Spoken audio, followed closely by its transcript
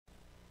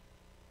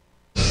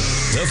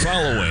The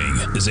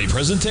following is a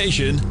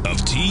presentation of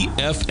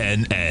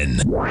TFNN.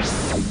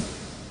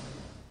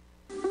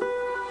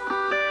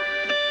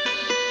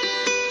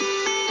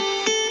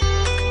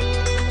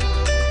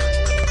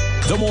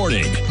 The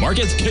Morning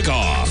Market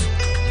Kickoff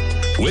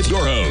with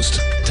your host,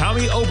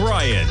 Tommy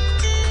O'Brien.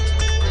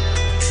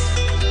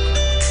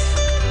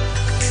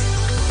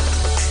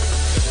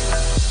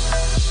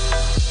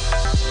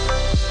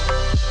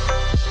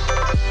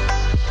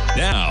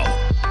 Now,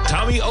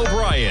 Tommy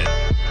O'Brien.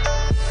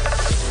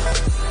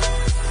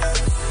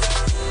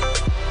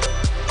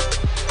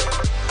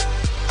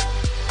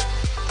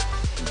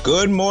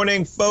 Good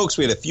morning, folks.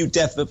 We had a few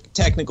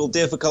technical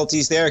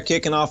difficulties there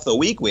kicking off the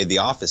week. We had the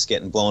office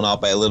getting blown out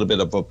by a little bit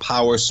of a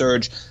power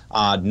surge,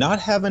 not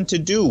having to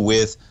do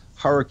with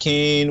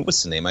Hurricane,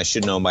 what's the name? I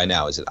should know by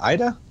now. Is it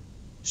Ida?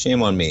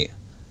 Shame on me.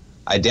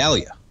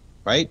 Idalia,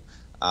 right?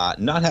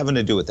 Not having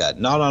to do with that.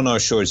 Not on our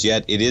shores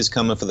yet. It is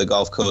coming for the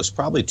Gulf Coast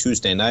probably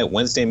Tuesday night.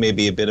 Wednesday may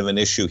be a bit of an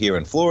issue here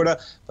in Florida,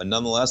 but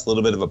nonetheless, a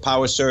little bit of a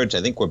power surge.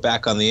 I think we're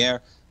back on the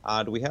air.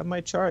 Do we have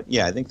my chart?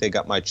 Yeah, I think they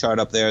got my chart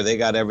up there. They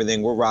got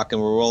everything. We're rocking.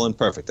 We're rolling.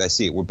 Perfect. I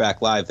see it. We're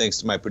back live. Thanks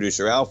to my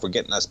producer, Al, for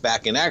getting us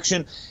back in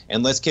action.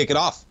 And let's kick it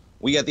off.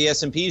 We got the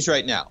S&Ps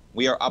right now.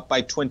 We are up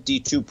by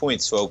 22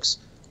 points, folks.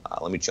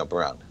 Let me jump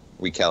around.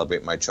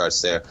 Recalibrate my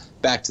charts there.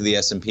 Back to the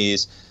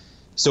S&Ps.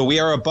 So we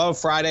are above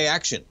Friday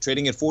action,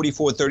 trading at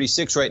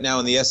 44.36 right now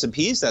in the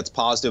S&Ps. That's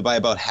positive by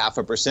about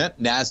 0.5%.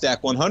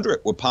 NASDAQ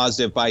 100, we're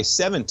positive by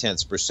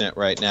 0.7%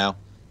 right now.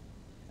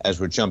 As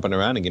we're jumping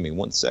around, and give me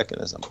 1 second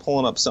as I'm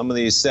pulling up some of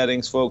these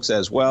settings, folks,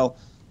 as well.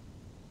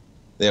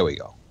 There we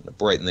go. I'm going to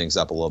brighten things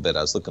up a little bit.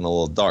 I was looking a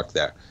little dark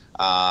there.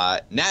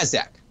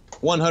 NASDAQ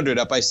 100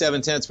 up by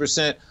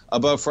 0.7%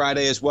 above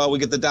Friday as well. We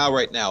get the Dow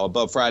right now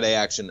above Friday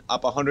action,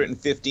 up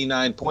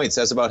 159 points.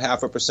 That's about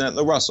 0.5%.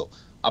 The Russell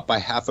up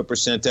by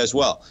 0.5% as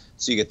well.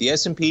 So you get the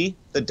S&P,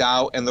 the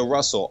Dow, and the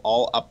Russell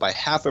all up by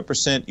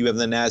 0.5%. You have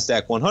the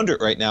NASDAQ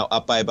 100 right now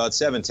up by about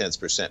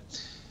 0.7%.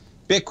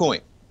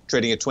 Bitcoin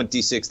trading at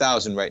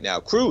 26,000 right now.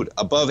 Crude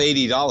above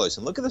 $80.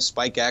 And look at the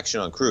spike action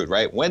on crude,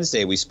 right?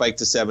 Wednesday, we spiked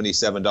to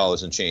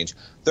 $77 and change.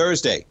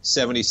 Thursday,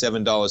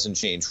 $77 and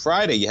change.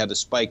 Friday, you had to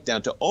spike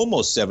down to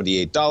almost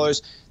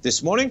 $78.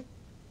 This morning,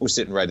 we're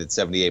sitting right at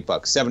 78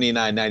 bucks,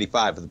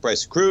 $79.95 for the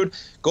price of crude.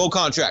 Gold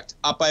contract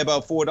up by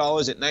about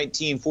 $4 at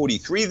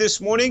 $19.43 this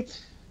morning.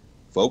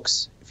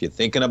 Folks, if you're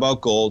thinking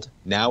about gold,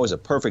 now is a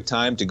perfect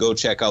time to go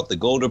check out the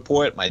Gold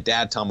Report. My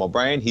dad, Tom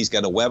O'Brien, he's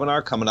got a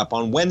webinar coming up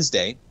on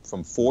Wednesday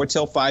from 4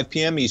 till 5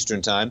 p.m.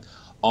 Eastern time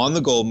on the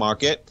gold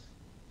market.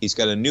 He's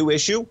got a new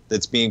issue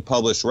that's being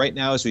published right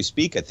now as we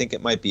speak. I think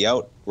it might be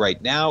out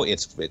right now.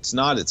 It's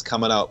not. It's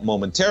coming out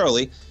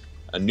momentarily.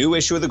 A new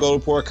issue of the Gold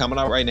Report coming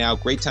out right now.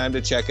 Great time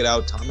to check it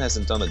out. Tom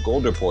hasn't done a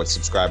Gold Report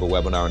subscriber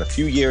webinar in a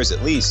few years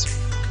at least.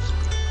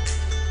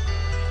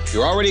 If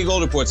you're already a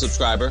Gold Report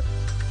subscriber,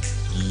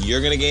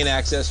 you're going to gain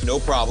access, no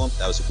problem.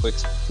 That was a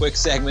quick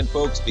segment,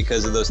 folks,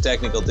 because of those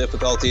technical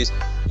difficulties.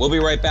 We'll be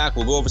right back.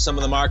 We'll go over some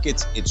of the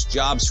markets. It's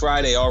Jobs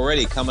Friday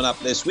already coming up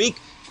this week,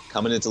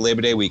 coming into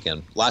Labor Day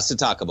weekend. Lots to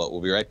talk about.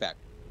 We'll be right back.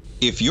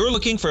 If you're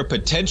looking for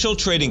potential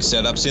trading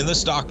setups in the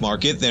stock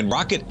market, then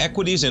Rocket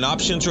Equities and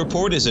Options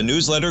Report is a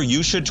newsletter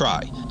you should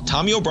try.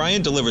 Tommy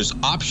O'Brien delivers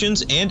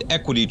options and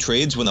equity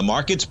trades when the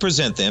markets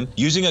present them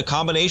using a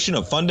combination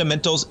of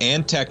fundamentals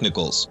and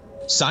technicals.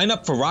 Sign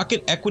up for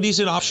Rocket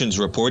Equities and Options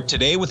Report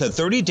today with a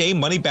 30-day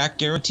money-back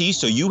guarantee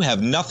so you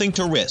have nothing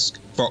to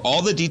risk. For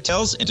all the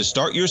details and to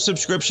start your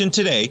subscription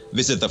today,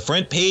 visit the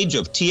front page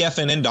of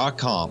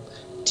TFNN.com.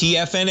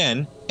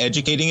 TFNN,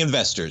 educating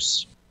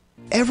investors.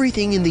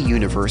 Everything in the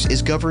universe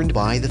is governed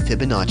by the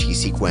Fibonacci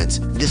sequence.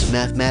 This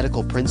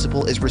mathematical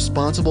principle is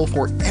responsible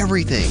for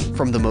everything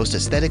from the most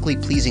aesthetically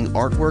pleasing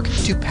artwork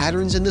to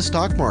patterns in the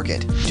stock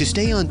market. To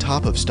stay on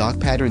top of stock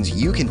patterns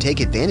you can take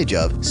advantage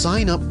of,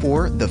 sign up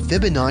for the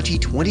Fibonacci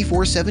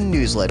 24/7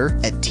 newsletter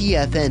at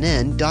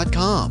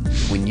TFNN.com.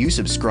 When you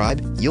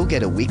subscribe, you'll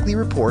get a weekly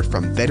report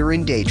from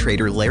veteran day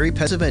trader Larry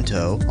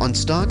Pesavento on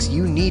stocks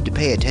you need to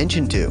pay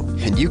attention to.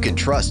 And you can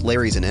trust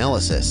Larry's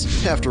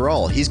analysis. After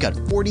all, he's got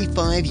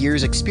 45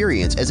 years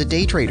experience as a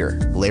day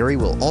trader. Larry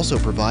will also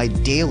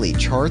provide daily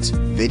charts,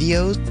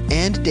 videos,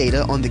 and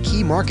data on the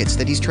key markets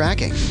that he's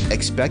tracking.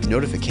 Expect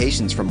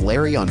notifications from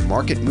Larry on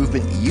market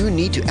movement you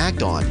need to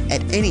act on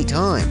at any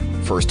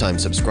time. First-time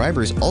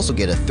subscribers also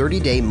get a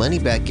 30-day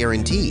money-back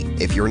guarantee.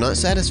 If you're not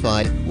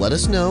satisfied, let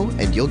us know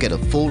and you'll get a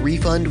full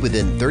refund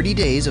within 30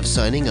 days of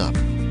signing up.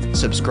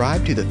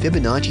 Subscribe to the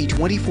Fibonacci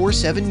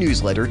 24/7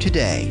 newsletter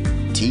today.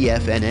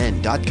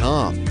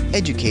 TFNN.com,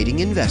 educating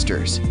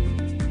investors.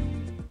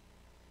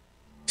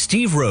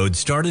 Steve Rhodes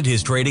started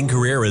his trading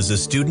career as a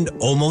student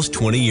almost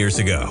 20 years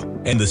ago,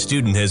 and the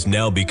student has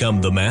now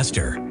become the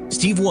master.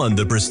 Steve won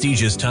the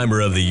prestigious Timer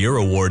of the Year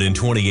award in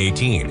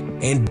 2018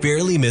 and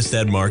barely missed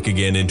that mark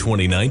again in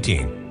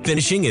 2019,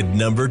 finishing at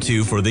number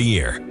 2 for the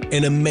year.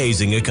 An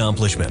amazing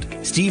accomplishment.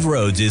 Steve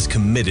Rhodes is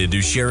committed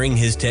to sharing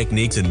his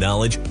techniques and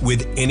knowledge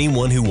with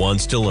anyone who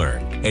wants to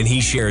learn. and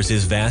he shares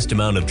his vast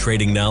amount of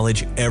trading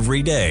knowledge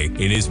every day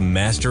in his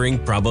Mastering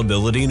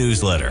Probability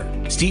newsletter.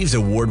 Steve's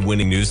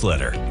award-winning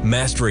newsletter,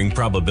 Mastering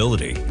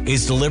Probability,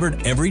 is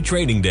delivered every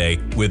trading day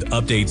with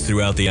updates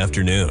throughout the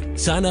afternoon.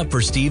 Sign up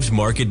for Steve's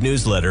market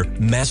newsletter,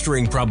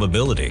 Mastering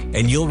Probability,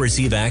 and you'll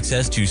receive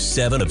access to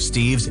 7 of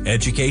Steve's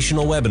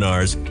educational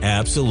webinars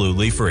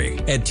absolutely free.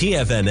 At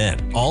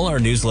TFNN, all our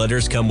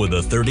newsletters come with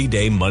a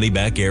 30-day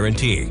money-back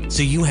guarantee,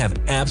 so you have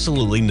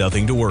absolutely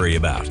nothing to worry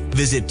about.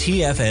 Visit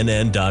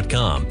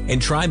TFNN.com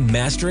and try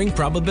Mastering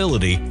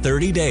Probability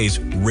 30 days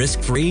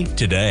risk-free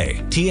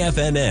today.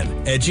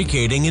 TFNN,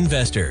 educating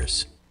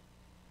investors.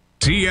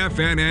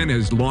 TFNN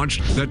has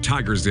launched the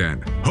Tiger's Den,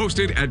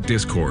 hosted at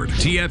Discord.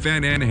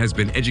 TFNN has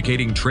been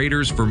educating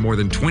traders for more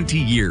than 20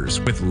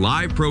 years with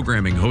live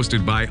programming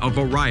hosted by a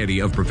variety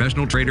of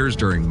professional traders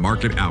during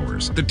market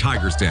hours. The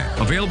Tiger's Den,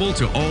 available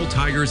to all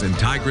tigers and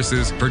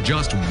tigresses for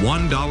just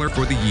 $1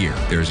 for the year.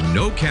 There's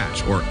no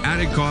catch or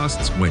added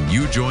costs when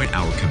you join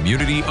our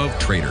community of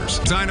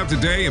traders. Sign up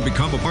today and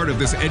become a part of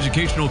this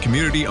educational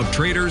community of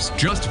traders.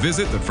 Just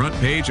visit the front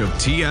page of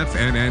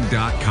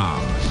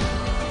TFNN.com.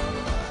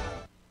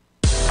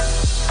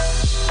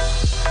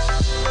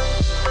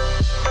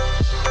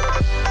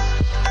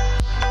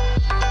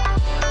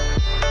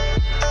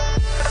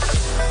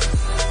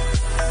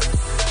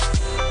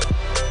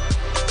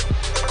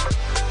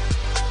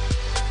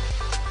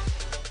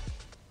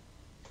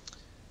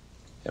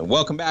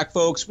 Welcome back,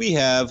 folks. We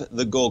have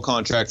the gold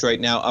contract right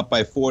now up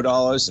by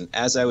 $4. And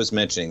as I was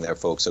mentioning there,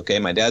 folks, okay,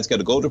 my dad's got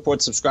a Gold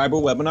Report subscriber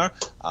webinar.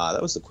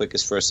 That was the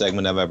quickest first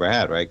segment I've ever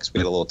had, right? Because we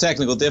had a little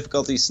technical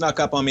difficulty, snuck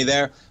up on me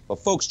there. But,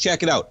 folks,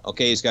 check it out,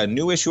 okay? He's got a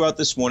new issue out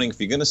this morning.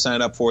 If you're going to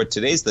sign up for it,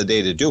 today's the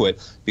day to do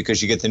it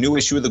because you get the new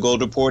issue of the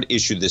Gold Report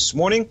issued this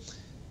morning.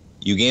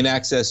 You gain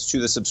access to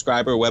the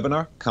subscriber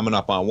webinar coming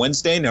up on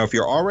Wednesday. Now, if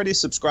you're already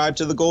subscribed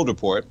to the Gold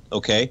Report,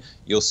 okay,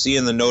 you'll see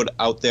in the note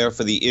out there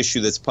for the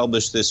issue that's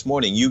published this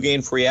morning, you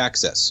gain free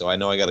access. So I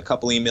know I got a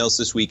couple emails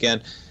this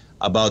weekend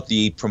about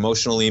the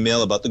promotional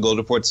email about the Gold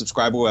Report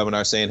subscriber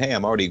webinar saying, hey,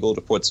 I'm already a Gold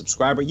Report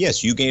subscriber.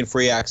 Yes, you gain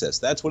free access.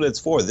 That's what it's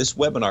for. This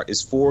webinar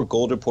is for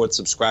Gold Report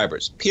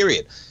subscribers,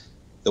 period.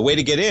 The way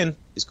to get in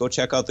is go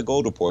check out the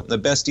Gold Report. And the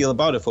best deal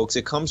about it, folks,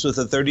 it comes with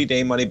a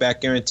 30-day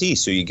money-back guarantee.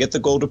 So you get the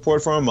Gold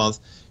Report for a month.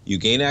 You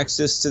gain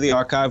access to the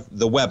archive,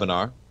 the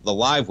webinar, the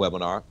live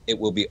webinar. It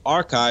will be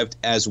archived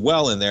as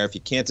well in there if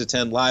you can't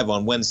attend live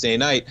on Wednesday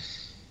night.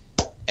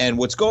 And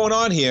what's going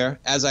on here,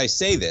 as I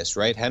say this,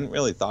 right, hadn't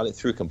really thought it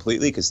through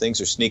completely because things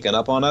are sneaking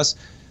up on us.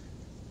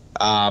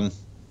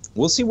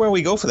 We'll see where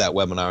we go for that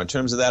webinar in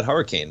terms of that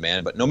hurricane,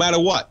 man. But no matter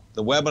what,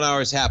 the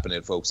webinar is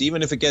happening, folks.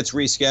 Even if it gets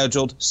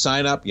rescheduled,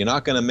 sign up. You're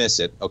not going to miss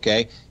it,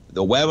 okay?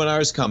 The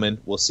webinar is coming.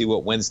 We'll see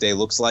what Wednesday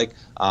looks like,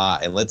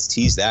 and let's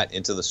tease that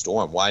into the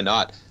storm. Why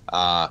not?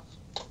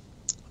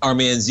 Our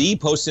man Z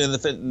posted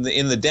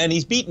in the den.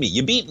 He's beat me.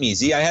 You beat me,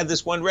 Z. I had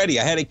this one ready.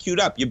 I had it queued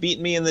up. You beat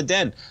me in the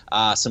den.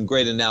 Some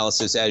great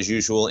analysis, as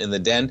usual, in the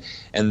den.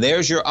 And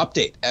there's your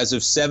update as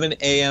of 7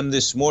 a.m.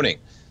 this morning.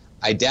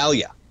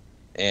 Idalia,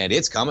 and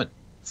it's coming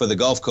for the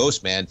Gulf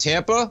Coast, man.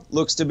 Tampa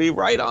looks to be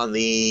right on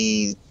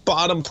the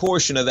bottom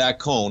portion of that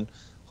cone.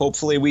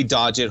 Hopefully we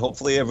dodge it.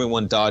 Hopefully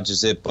everyone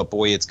dodges it. But,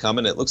 boy, it's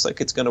coming. It looks like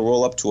it's going to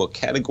roll up to a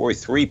Category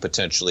 3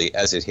 potentially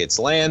as it hits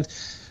land.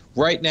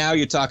 Right now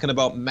you're talking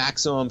about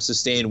maximum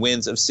sustained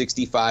winds of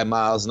 65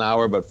 miles an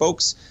hour. But,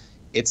 folks,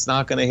 it's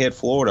not going to hit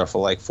Florida for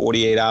like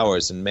 48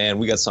 hours. And, man,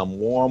 we got some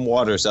warm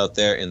waters out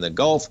there in the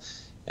Gulf.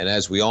 And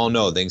as we all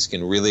know, things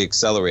can really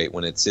accelerate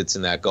when it sits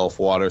in that Gulf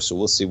water. So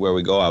we'll see where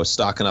we go. I was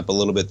stocking up a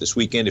little bit this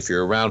weekend if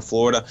you're around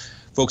Florida.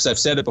 Folks, I've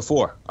said it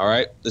before, all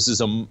right? This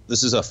is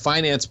a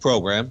finance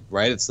program,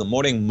 right? It's the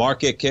morning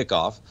market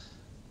kickoff.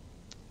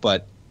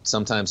 But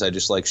sometimes I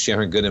just like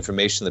sharing good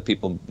information that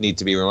people need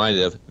to be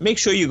reminded of. Make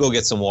sure you go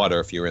get some water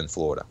if you're in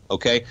Florida,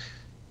 okay?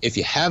 If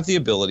you have the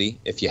ability,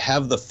 if you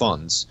have the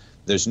funds,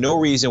 there's no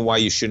reason why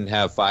you shouldn't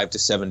have 5 to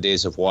 7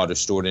 days of water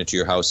stored into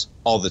your house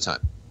all the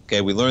time. Okay,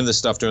 we learned this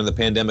stuff during the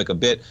pandemic a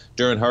bit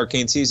during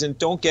hurricane season.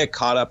 Don't get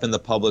caught up in the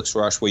Publix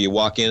rush where you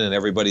walk in and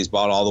everybody's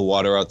bought all the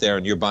water out there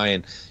and you're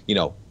buying,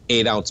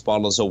 8-ounce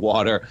bottles of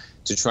water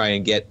to try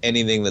and get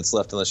anything that's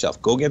left on the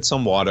shelf. Go get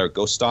some water.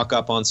 Go stock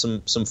up on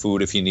some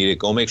food if you need it.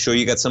 Go make sure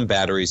you got some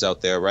batteries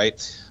out there, right?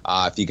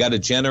 If you got a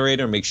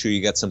generator, make sure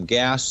you got some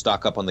gas.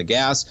 Stock up on the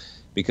gas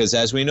because,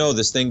 as we know,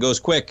 this thing goes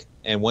quick.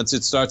 And once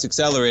it starts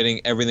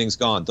accelerating, everything's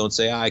gone. Don't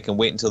say, I can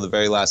wait until the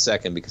very last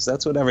second, because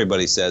that's what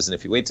everybody says. And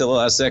if you wait till the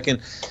last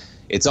second,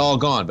 it's all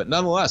gone. But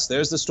nonetheless,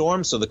 there's the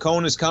storm. So the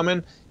cone is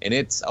coming, and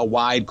it's a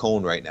wide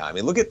cone right now. I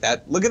mean, look at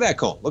that. Look at that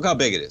cone. Look how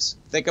big it is.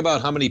 Think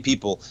about how many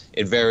people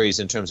it varies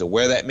in terms of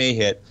where that may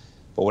hit.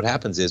 But what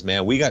happens is,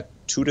 man, we got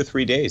 2 to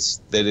 3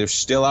 days that are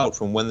still out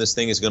from when this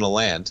thing is going to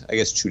land. I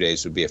guess 2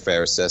 days would be a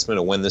fair assessment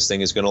of when this thing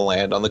is going to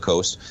land on the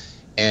coast.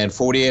 And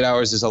 48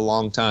 hours is a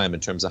long time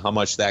in terms of how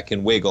much that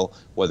can wiggle,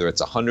 whether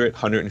it's 100,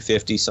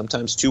 150,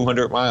 sometimes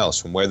 200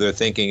 miles from where they're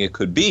thinking it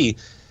could be.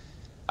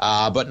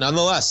 But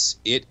nonetheless,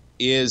 it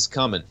is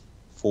coming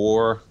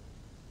for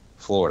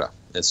Florida.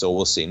 And so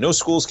we'll see. No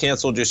schools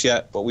canceled just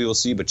yet, but we will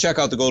see. But check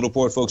out the Gold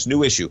Report, folks.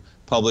 New issue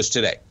published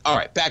today. All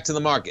right, back to the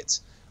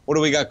markets. What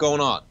do we got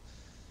going on?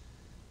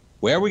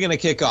 Where are we going to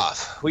kick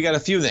off? We got a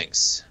few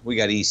things. We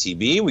got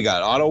ECB, we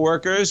got auto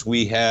workers,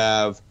 we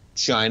have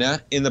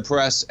China in the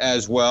press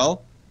as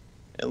well.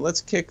 And let's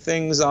kick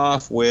things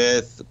off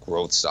with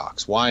growth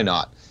stocks. Why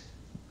not?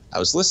 I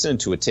was listening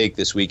to a take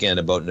this weekend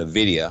about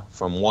NVIDIA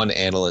from one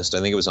analyst. I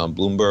think it was on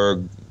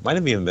Bloomberg. Might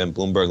have even been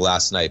Bloomberg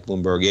last night.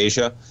 Bloomberg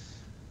Asia.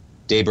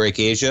 Daybreak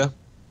Asia.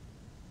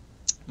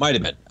 Might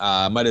have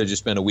been. Might have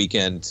just been a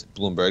weekend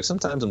Bloomberg.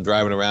 Sometimes I'm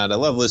driving around. I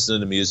love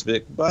listening to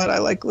music, but I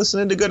like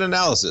listening to good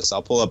analysis.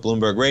 I'll pull up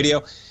Bloomberg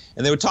Radio.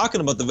 And they were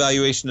talking about the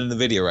valuation of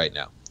NVIDIA right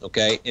now,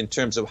 okay, in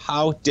terms of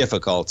how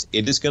difficult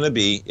it is going to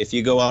be if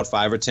you go out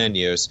 5 or 10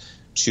 years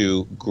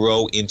to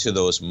grow into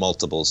those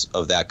multiples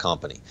of that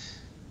company.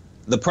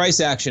 The price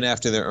action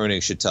after their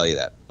earnings should tell you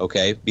that,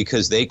 okay,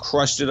 because they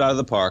crushed it out of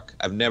the park.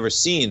 I've never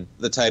seen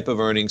the type of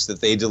earnings that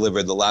they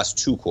delivered the last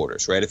 2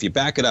 quarters, right? If you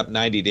back it up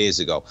 90 days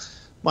ago,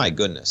 my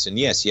goodness. And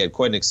yes, you had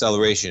quite an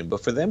acceleration,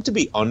 but for them to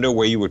be under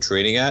where you were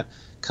trading at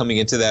coming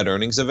into that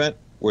earnings event,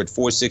 we're at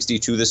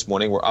 462 this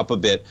morning, we're up a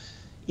bit.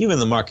 Even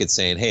the market's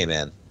saying, hey,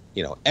 man,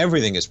 you know,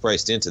 everything is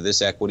priced into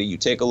this equity. You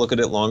take a look at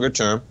it longer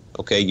term,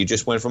 okay, you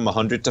just went from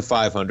 100 to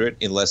 500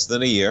 in less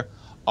than a year.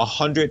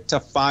 100 to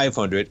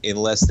 500 in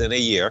less than a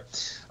year.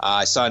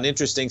 I saw an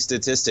interesting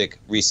statistic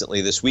recently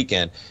this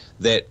weekend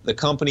that the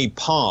company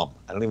Palm,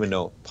 I don't even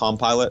know, Palm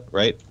Pilot,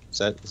 right? Is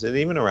it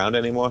even around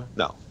anymore?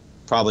 No,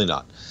 probably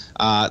not.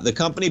 The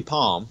company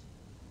Palm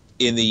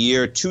in the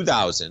year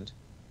 2000,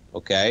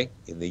 okay,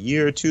 in the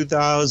year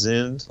 2000,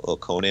 a little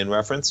Conan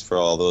reference for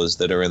all those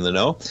that are in the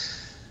know.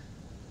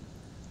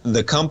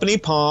 The company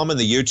Palm in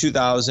the year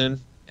 2000,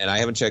 and I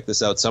haven't checked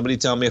this out, somebody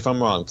tell me if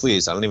I'm wrong,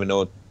 please. I don't even know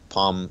what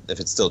Palm, if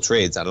it still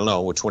trades, I don't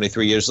know, we're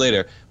 23 years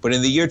later. But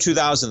in the year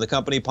 2000, the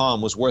company Palm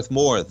was worth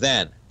more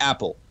than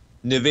Apple,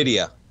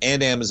 NVIDIA,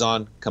 and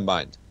Amazon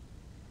combined.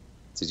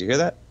 Did you hear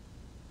that?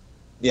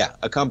 Yeah,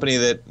 a company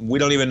that we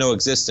don't even know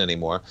exists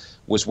anymore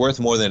was worth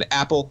more than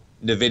Apple,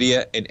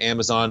 NVIDIA, and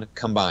Amazon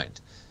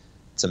combined.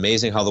 It's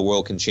amazing how the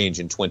world can change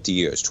in 20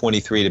 years,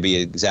 23 to be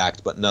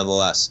exact, but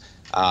nonetheless,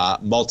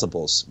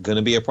 multiples going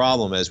to be a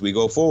problem as we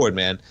go forward,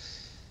 man.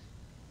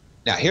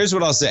 Now, here's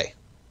what I'll say.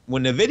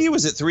 When NVIDIA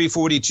was at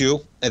 342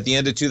 at the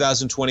end of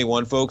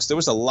 2021, folks, there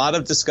was a lot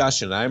of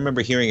discussion. I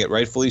remember hearing it,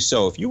 rightfully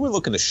so. If you were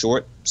looking to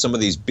short some of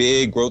these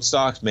big growth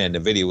stocks, man,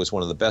 NVIDIA was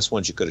one of the best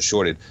ones you could have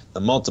shorted.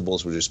 The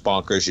multiples were just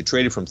bonkers. You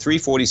traded from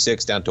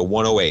 346 down to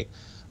 108.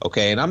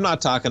 Okay, and I'm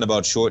not talking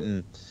about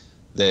shorting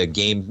the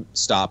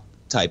GameStop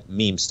type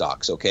meme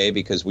stocks, okay,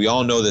 because we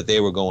all know that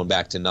they were going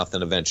back to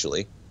nothing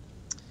eventually.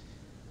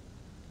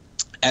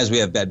 As we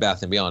have Bed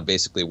Bath & Beyond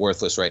basically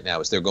worthless right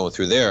now as they're going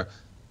through their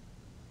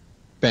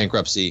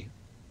bankruptcy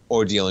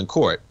ordeal in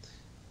court.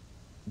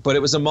 But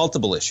it was a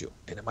multiple issue,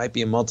 and it might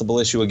be a multiple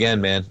issue again,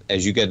 man,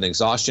 as you get an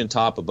exhaustion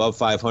top above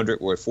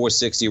 500. We're at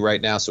 460 right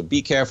now, so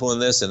be careful in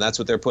this, and that's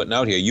what they're putting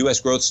out here. U.S.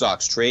 growth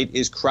stocks trade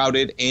is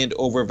crowded and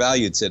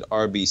overvalued, said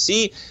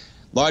RBC.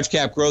 Large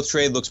cap growth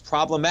trade looks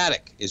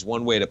problematic is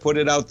one way to put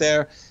it out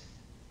there.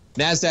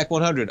 NASDAQ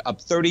 100 up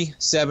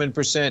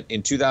 37%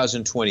 in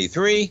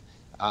 2023.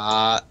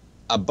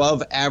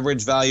 Above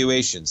average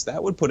valuations.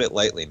 That would put it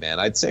lightly, man.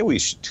 I'd say we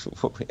should.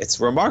 It's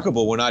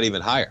remarkable we're not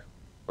even higher,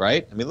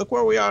 right? I mean, look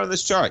where we are on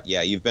this chart.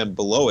 Yeah, you've been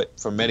below it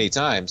for many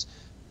times,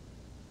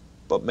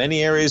 but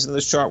many areas in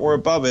this chart were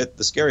above it.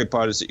 The scary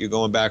part is that you're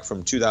going back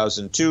from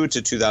 2002 to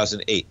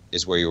 2008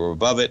 is where you were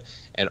above it,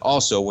 and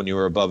also when you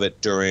were above it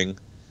during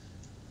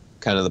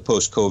kind of the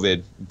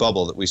post-COVID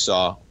bubble that we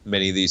saw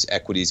many of these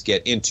equities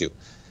get into.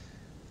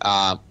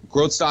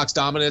 Growth stocks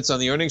dominance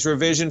on the earnings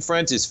revision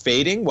front is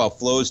fading, while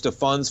flows to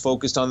funds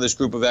focused on this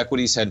group of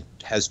equities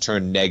has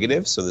turned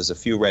negative. So there's a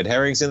few red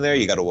herrings in there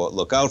you got to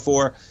look out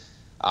for.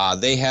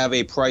 They have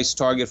a price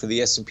target for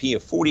the S&P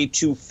of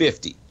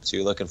 42.50. So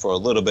you're looking for a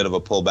little bit of a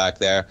pullback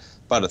there.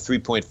 About a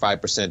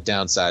 3.5%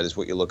 downside is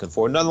what you're looking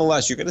for.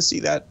 Nonetheless, you're going to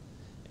see that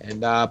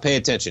and pay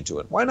attention to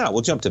it. Why not?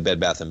 We'll jump to Bed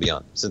Bath &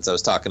 Beyond since I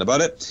was talking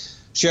about it.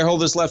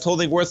 Shareholders left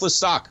holding worthless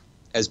stock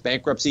as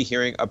bankruptcy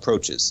hearing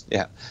approaches.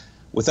 Yeah.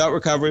 Without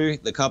recovery,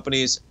 the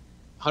company's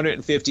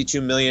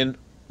 $152 million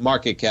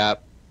market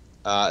cap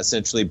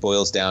essentially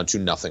boils down to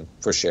nothing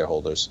for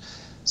shareholders.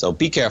 So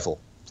be careful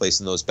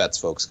placing those bets,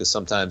 folks, because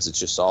sometimes it's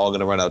just all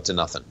going to run out to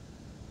nothing.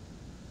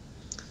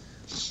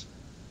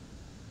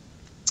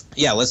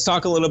 Yeah, let's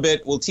talk a little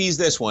bit. We'll tease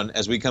this one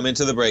as we come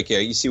into the break here.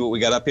 You see what we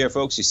got up here,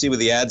 folks? You see what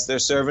the ads they're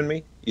serving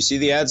me? You see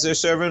the ads they're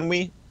serving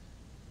me?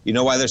 You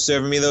know why they're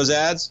serving me those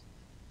ads?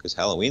 Because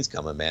Halloween's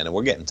coming, man, and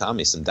we're getting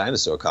Tommy some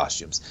dinosaur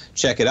costumes.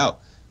 Check it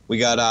out. We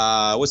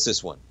got, what's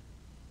this one?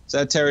 Is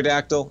that a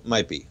pterodactyl?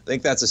 Might be. I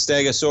think that's a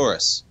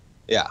stegosaurus.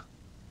 Yeah.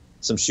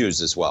 Some shoes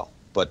as well.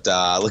 But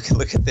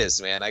look at this,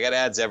 man. I got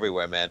ads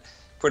everywhere, man.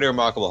 Pretty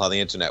remarkable how the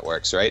internet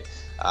works, right?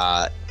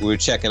 We were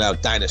checking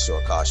out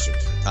dinosaur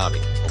costumes for Tommy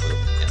over the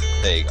weekend.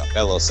 There you go.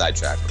 Got a little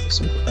sidetracked with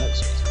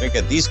this. Look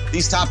at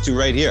these top two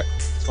right here.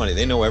 It's funny.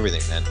 They know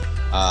everything, man.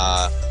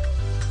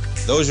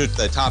 Those are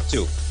the top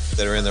two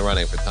that are in the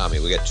running for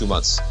Tommy. We got 2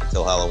 months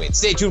until Halloween.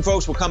 Stay tuned,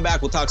 folks. We'll come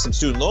back. We'll talk some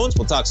student loans.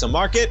 We'll talk some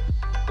market.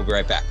 We'll be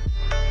right back.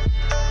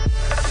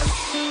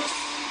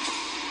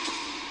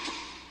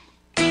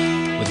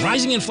 With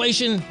rising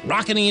inflation,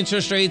 rocketing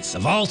interest rates, a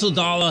volatile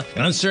dollar,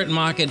 an uncertain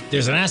market,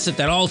 there's an asset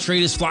that all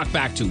traders flock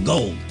back to,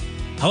 gold.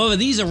 However,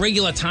 these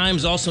irregular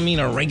times also mean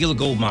a regular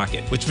gold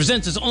market, which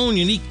presents its own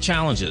unique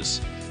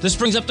challenges. This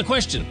brings up the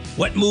question,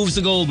 what moves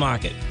the gold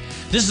market?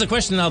 This is a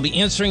question I'll be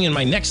answering in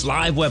my next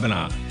live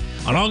webinar.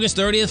 On August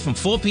 30th from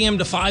 4 p.m.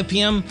 to 5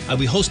 p.m., I'll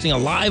be hosting a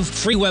live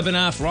free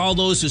webinar for all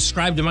those who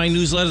subscribe to my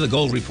newsletter, The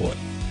Gold Report.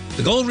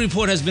 The Gold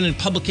Report has been in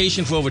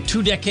publication for over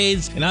 2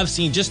 decades, and I've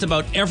seen just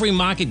about every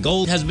market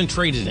gold has been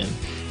traded in.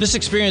 This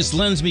experience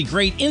lends me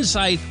great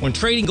insight when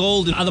trading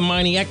gold and other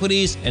mining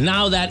equities, and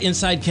now that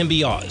insight can be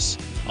yours.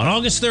 On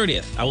August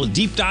 30th, I will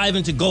deep dive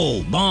into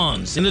gold,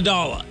 bonds, and the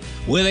dollar,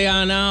 where they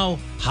are now,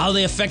 how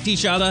they affect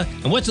each other,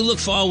 and what to look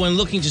for when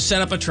looking to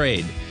set up a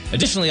trade.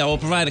 Additionally, I will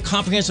provide a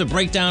comprehensive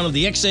breakdown of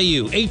the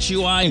XAU,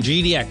 HUI, and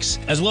GDX,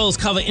 as well as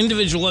cover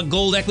individual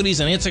gold equities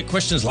and answer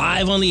questions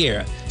live on the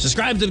air.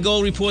 Subscribe to the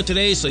Gold Report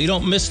today so you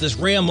don't miss this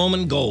rare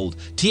moment in gold.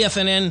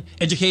 TFNN,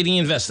 educating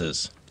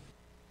investors.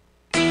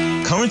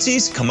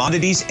 Currencies,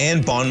 commodities,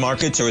 and bond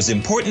markets are as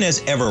important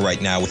as ever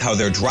right now with how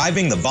they're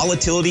driving the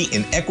volatility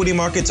in equity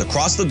markets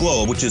across the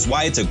globe, which is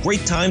why it's a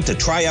great time to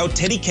try out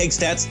Teddy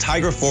Kegstad's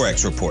Tiger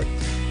Forex Report.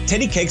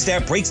 Teddy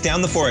Kegstad breaks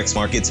down the Forex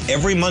markets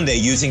every Monday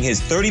using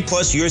his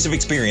 30-plus years of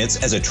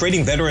experience as a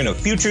trading veteran of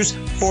futures,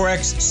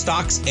 Forex,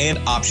 stocks, and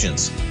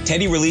options.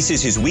 Teddy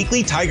releases his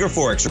weekly Tiger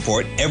Forex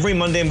Report every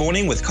Monday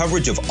morning with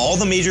coverage of all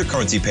the major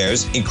currency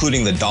pairs,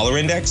 including the dollar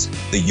index,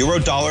 the euro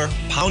dollar,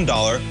 pound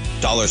dollar,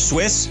 dollar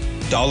Swiss,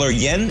 dollar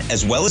yen,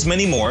 as well as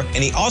many more,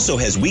 and he also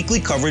has weekly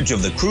coverage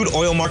of the crude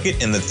oil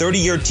market and the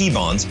 30-year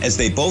T-bonds, as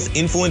they both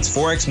influence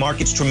Forex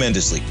markets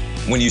tremendously.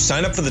 When you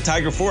sign up for the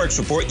Tiger Forex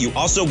Report, you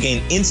also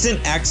gain instant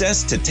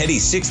access to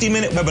Teddy's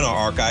 60-minute webinar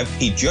archive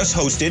he just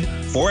hosted,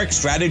 Forex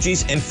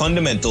Strategies and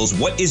Fundamentals,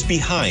 What is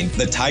Behind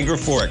the Tiger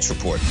Forex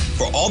Report.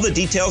 For all the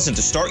details and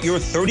to start your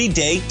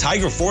 30-day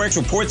Tiger Forex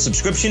Report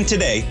subscription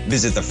today,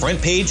 visit the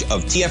front page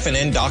of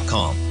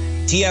TFNN.com.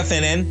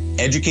 TFNN,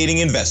 educating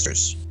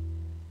investors.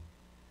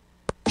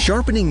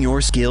 Sharpening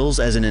your skills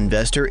as an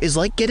investor is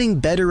like getting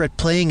better at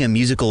playing a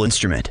musical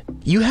instrument.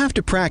 You have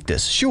to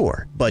practice,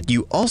 sure, but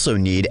you also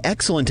need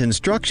excellent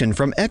instruction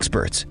from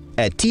experts.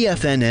 At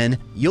TFNN,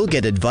 you'll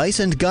get advice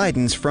and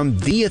guidance from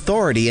the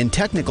authority in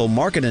technical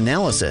market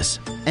analysis.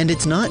 And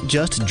it's not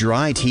just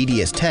dry,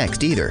 tedious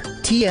text either.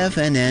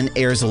 TFNN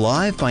airs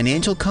live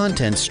financial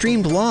content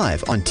streamed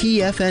live on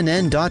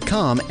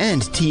TFNN.com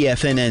and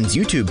TFNN's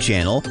YouTube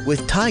channel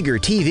with Tiger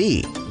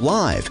TV,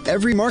 live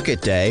every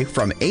market day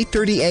from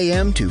 8:30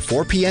 a.m. to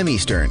 4 p.m.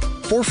 Eastern,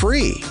 for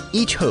free.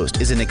 Each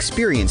host is an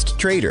experienced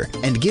trader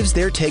and gives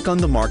their take on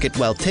the market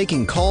while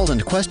taking calls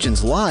and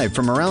questions live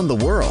from around the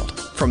world.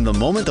 From the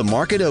moment the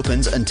market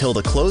opens until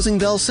the closing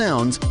bell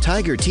sounds,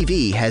 Tiger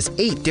TV has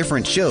 8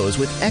 different shows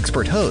with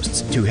expert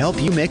hosts to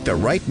help you make the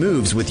right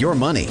moves with your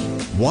money.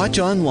 Watch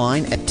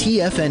online at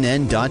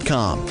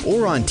TFNN.com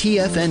or on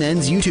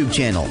TFNN's YouTube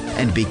channel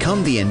and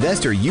become the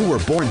investor you were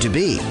born to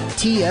be.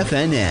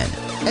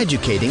 TFNN,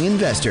 educating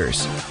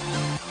investors.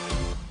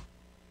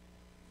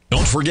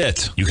 Don't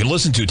forget, you can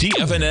listen to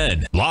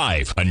TFNN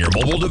live on your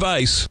mobile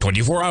device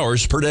 24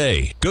 hours per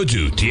day. Go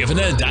to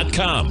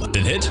TFNN.com,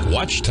 then hit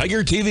Watch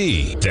Tiger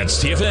TV.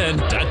 That's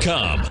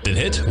TFNN.com, then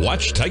hit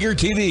Watch Tiger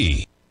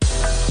TV.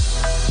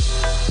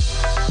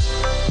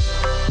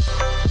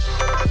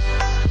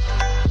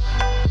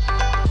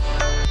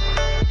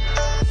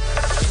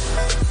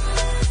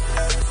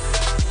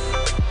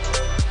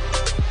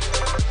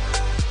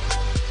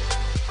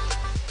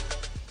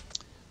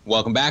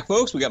 Welcome back,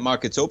 folks. We got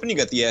markets open. You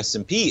got the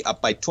S&P up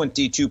by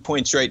 22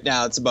 points right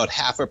now. It's about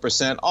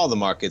 0.5%. All the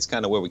markets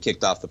kind of where we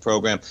kicked off the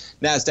program.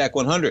 NASDAQ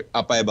 100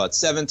 up by about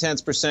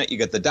 0.7%. You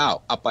got the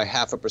Dow up by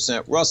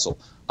 0.5%. Russell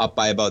up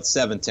by about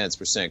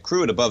 0.7%.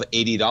 Crude above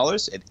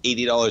 $80 at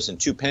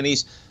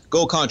 $80.02.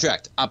 Gold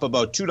contract up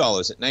about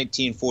 $2 at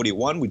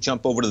 $19.41. We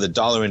jump over to the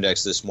dollar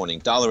index this morning.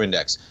 Dollar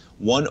index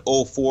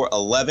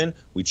 104.11.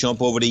 We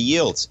jump over to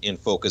yields in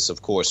focus,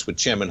 of course, with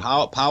Chairman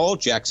Powell,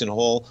 Jackson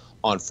Hole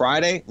on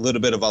Friday. A little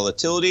bit of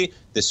volatility.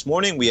 This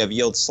morning, we have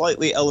yield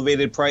slightly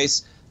elevated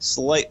price,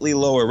 slightly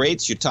lower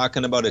rates. You're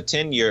talking about a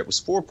 10-year. It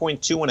was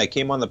 4.2 when I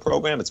came on the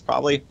program. It's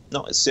probably,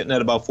 no, it's sitting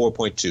at about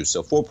 4.2.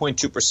 So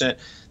 4.2%,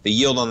 the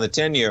yield on the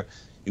 10-year.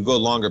 You go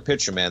longer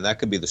picture, man, that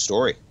could be the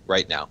story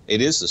right now.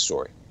 It is the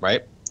story,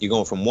 right? You're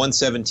going from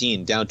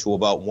 117 down to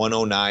about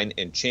 109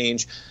 and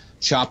change,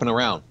 chopping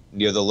around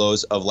near the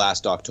lows of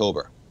last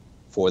October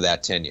for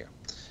that 10-year.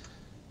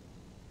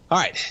 All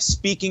right,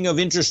 speaking of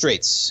interest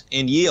rates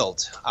and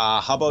yield,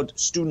 how about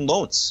student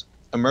loans?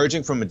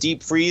 Emerging from a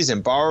deep freeze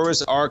and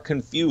borrowers are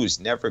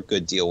confused. Never a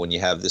good deal when you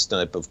have this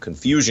type of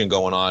confusion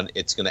going on.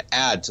 It's going to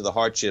add to the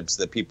hardships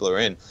that people are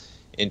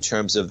in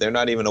terms of they're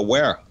not even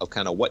aware of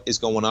kind of what is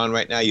going on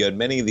right now. You had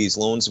many of these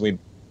loans we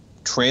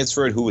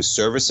transferred who was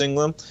servicing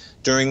them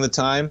during the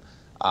time.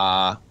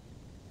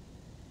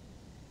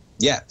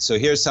 Yeah, so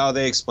here's how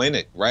they explain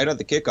it right at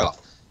the kickoff.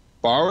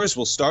 Borrowers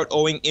will start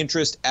owing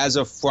interest as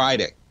of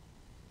Friday.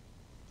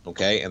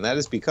 okay? And that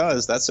is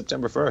because that's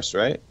September 1st,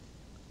 right?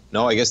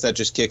 No, I guess that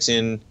just kicks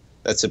in.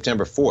 That's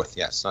September 4th.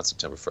 Yes, not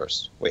September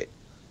 1st. Wait.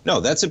 No,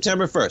 that's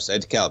September 1st. I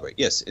had to calibrate.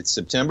 Yes, it's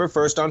September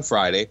 1st on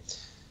Friday.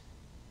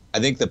 I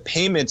think the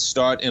payments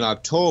start in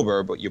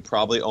October, but you're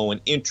probably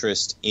owing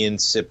interest in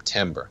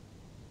September,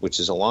 which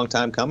is a long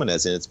time coming,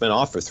 as in it's been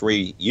off for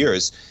 3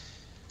 years.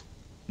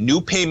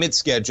 New payment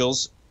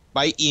schedules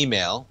by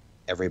email.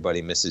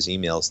 Everybody misses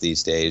emails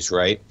these days,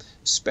 right?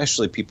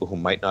 Especially people who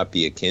might not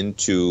be akin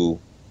to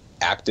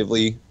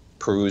actively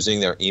perusing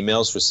their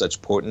emails for such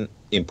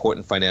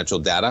important financial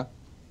data.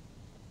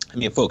 I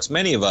mean, folks,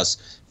 many of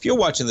us, if you're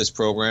watching this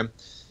program,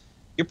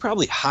 you're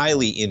probably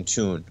highly in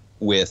tune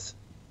with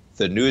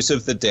the news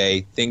of the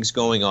day, things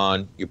going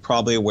on. You're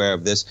probably aware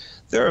of this.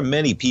 There are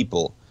many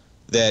people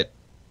that,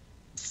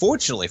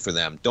 fortunately for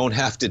them, don't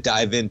have to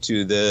dive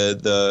into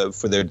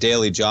for their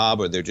daily job,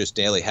 or their just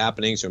daily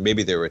happenings, or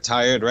maybe they're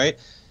retired, right?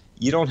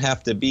 You don't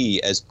have to be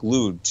as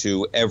glued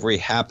to every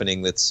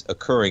happening that's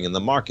occurring in the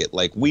market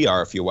like we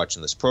are if you're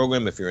watching this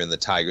program, if you're in the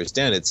Tiger's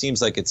Den. It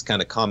seems like it's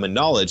kind of common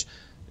knowledge,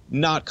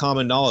 not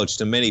common knowledge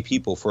to many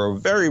people for a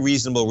very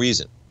reasonable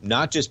reason.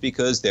 Not just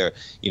because they're,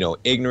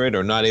 ignorant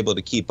or not able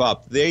to keep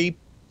up. They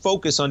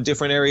focus on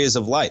different areas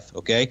of life,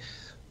 okay?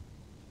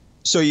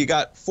 So you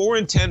got 4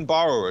 in 10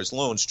 borrowers'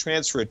 loans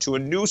transferred to a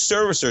new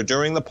servicer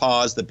during the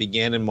pause that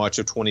began in March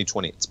of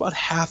 2020. It's about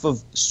half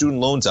of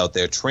student loans out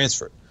there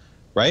transferred,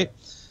 right?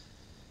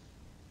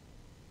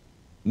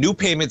 New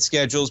payment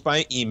schedules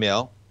by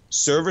email,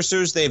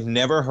 servicers they've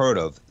never heard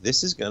of.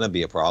 This is going to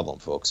be a problem,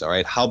 folks, all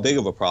right? How big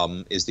of a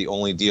problem is the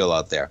only deal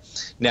out there?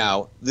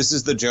 Now, this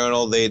is the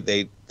Journal.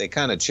 They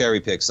kind of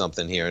cherry pick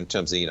something here in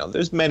terms of,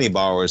 there's many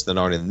borrowers that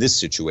aren't in this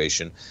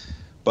situation,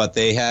 but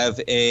they have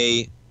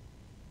a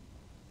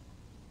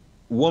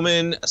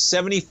woman, a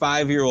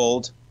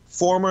 75-year-old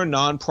former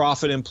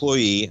nonprofit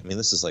employee. I mean,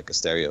 this is like a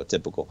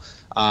stereotypical.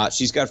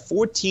 She's got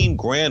 14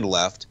 grand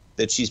left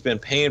that she's been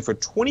paying for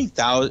 20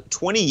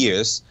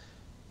 years.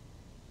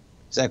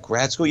 Is that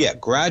grad school? Yeah,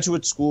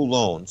 graduate school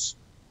loans,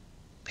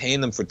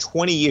 paying them for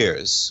 20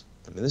 years.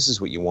 I mean, this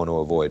is what you want to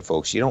avoid,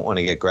 folks. You don't want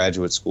to get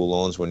graduate school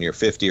loans when you're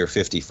 50 or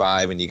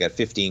 55 and you got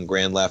 15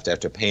 grand left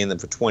after paying them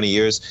for 20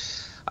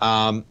 years.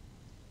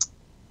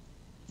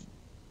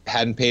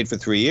 Hadn't paid for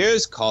 3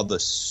 years, called the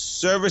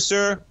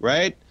servicer,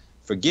 right?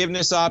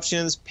 Forgiveness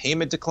options,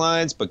 payment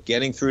declines, but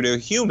getting through to a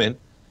human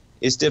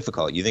is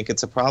difficult. You think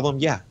it's a problem?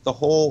 Yeah, the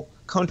whole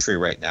country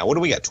right now. What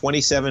do we got?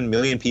 27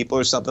 million people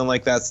or something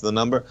like that's the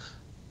number.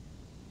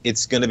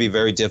 It's going to be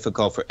very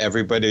difficult for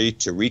everybody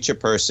to reach a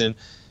person,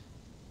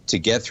 to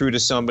get through to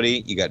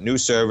somebody. You got new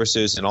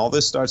services, and all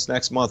this starts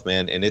next month,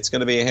 man, and it's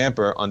going to be a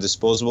hamper on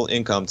disposable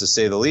income, to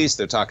say the least.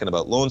 They're talking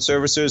about loan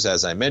servicers,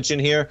 as I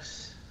mentioned here.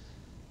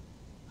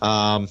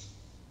 Yeah,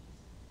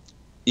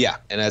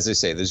 and as I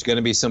say, there's going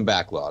to be some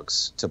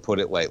backlogs, to put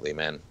it lightly,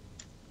 man.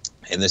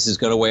 And this is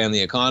going to weigh on the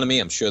economy.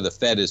 I'm sure the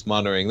Fed is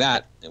monitoring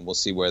that, and we'll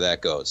see where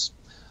that goes.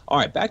 All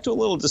right, back to a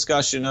little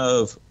discussion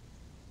of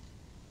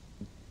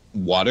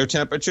water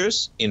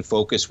temperatures in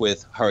focus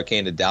with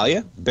Hurricane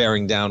Idalia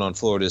bearing down on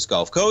Florida's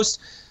Gulf Coast.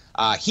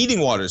 Heating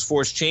waters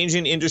force change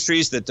in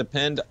industries that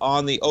depend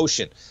on the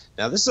ocean.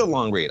 Now, this is a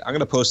long read. I'm going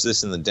to post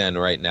this in the Den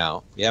right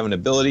now. If you have an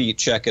ability, you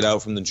check it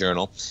out from the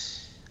Journal.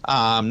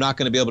 I'm not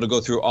going to be able to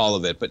go through all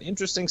of it, but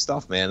interesting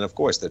stuff, man. Of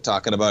course, they're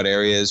talking about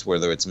areas,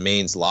 whether it's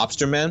Maine's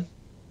lobstermen,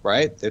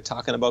 right? They're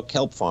talking about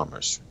kelp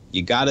farmers.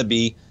 You got to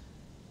be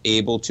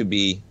able to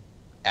be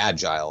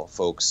agile,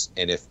 folks.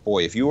 And if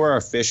you are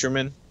a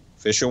fisherman,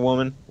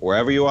 fisherwoman,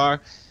 wherever you are,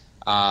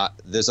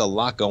 there's a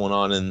lot going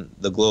on in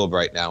the globe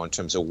right now in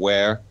terms of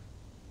where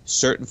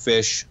certain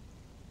fish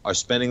are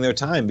spending their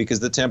time because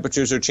the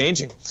temperatures are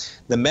changing.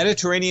 The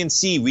Mediterranean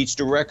Sea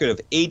reached a record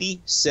of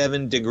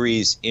 87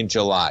 degrees in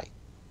July.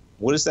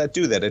 What does that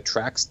do? That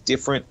attracts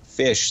different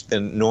fish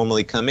than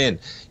normally come in.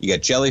 You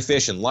got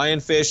jellyfish and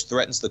lionfish,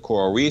 threatens the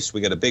coral reefs. We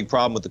got a big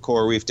problem with the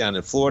coral reef down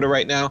in Florida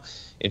right now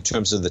in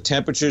terms of the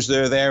temperatures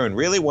that are there. And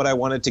really what I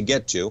wanted to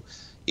get to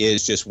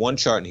is just one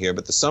chart in here,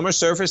 but the summer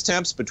surface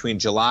temps between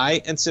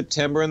July and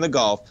September in the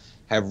Gulf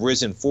have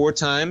risen 4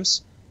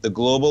 times the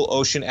global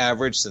ocean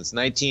average since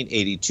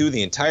 1982.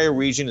 The entire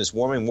region is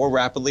warming more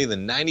rapidly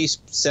than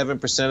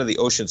 97% of the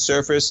ocean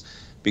surface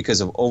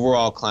because of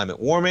overall climate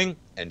warming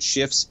and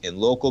shifts in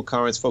local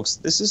currents. Folks,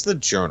 this is the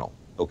Journal,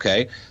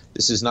 okay?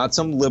 This is not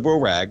some liberal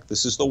rag.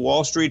 This is the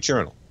Wall Street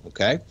Journal,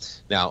 okay?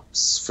 Now,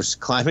 for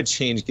climate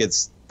change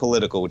gets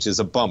political, which is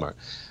a bummer.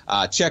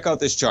 Check out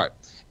this chart.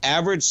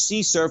 Average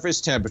sea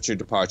surface temperature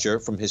departure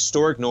from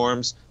historic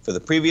norms for the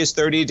previous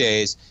 30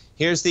 days.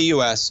 Here's the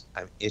U.S.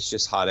 It's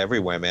just hot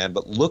everywhere, man.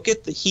 But look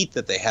at the heat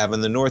that they have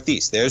in the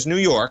Northeast. There's New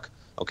York.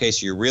 Okay,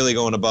 so you're really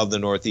going above the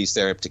Northeast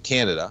there up to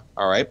Canada,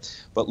 all right?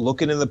 But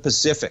looking in the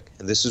Pacific,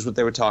 and this is what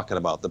they were talking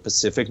about, the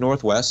Pacific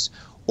Northwest,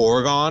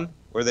 Oregon,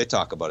 where they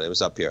talk about it? It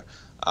was up here.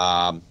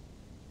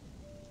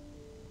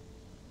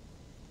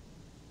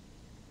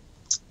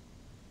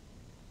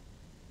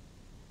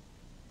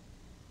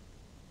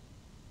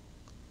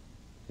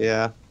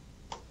 Yeah.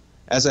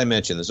 As I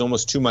mentioned, there's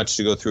almost too much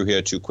to go through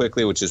here too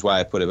quickly, which is why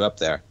I put it up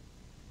there.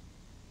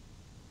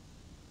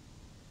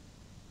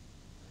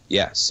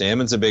 Yeah,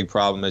 salmon's a big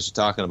problem, as you're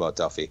talking about,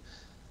 Duffy.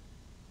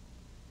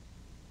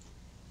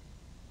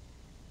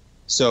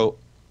 So,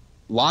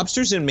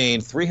 lobsters in Maine,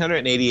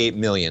 388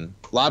 million.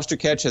 Lobster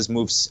catch has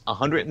moved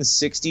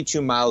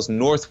 162 miles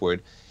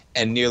northward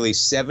and nearly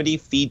 70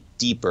 feet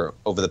deeper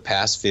over the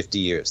past 50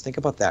 years. Think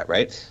about that,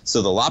 right?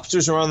 So the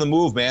lobsters are on the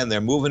move, man.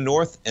 They're moving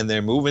north and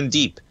they're moving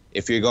deep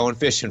if you're going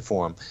fishing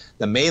for them.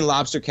 The Maine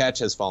lobster catch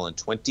has fallen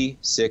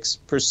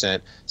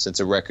 26% since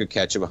a record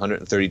catch of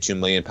 132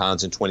 million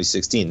pounds in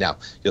 2016. Now,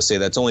 you'll say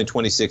that's only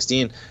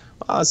 2016.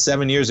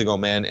 7 years ago,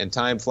 man, and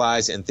time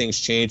flies and things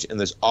change, and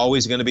there's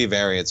always going to be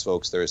variance,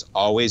 folks. There's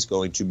always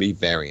going to be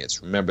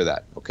variance. Remember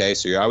that, okay?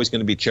 So you're always going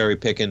to be cherry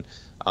picking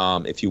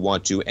if you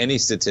want to any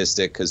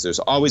statistic, because there's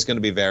always going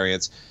to be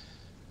variance.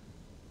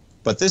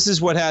 But this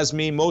is what has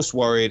me most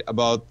worried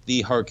about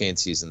the hurricane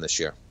season this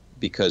year,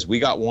 because we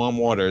got warm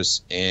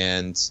waters,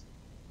 and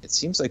it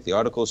seems like the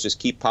articles just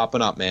keep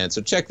popping up, man.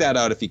 So check that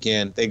out if you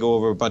can. They go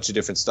over a bunch of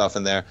different stuff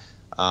in there.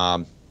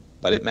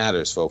 But it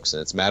matters, folks,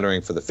 and it's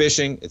mattering for the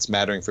fishing. It's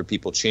mattering for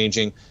people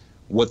changing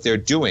what they're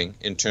doing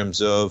in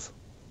terms of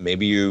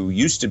maybe you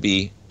used to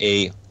be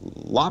a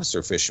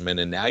lobster fisherman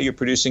and now you're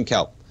producing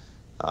kelp.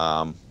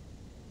 And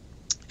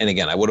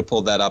again, I would have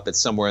pulled that up.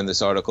 It's somewhere in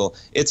this article.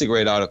 It's a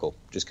great article,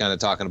 just kind of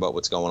talking about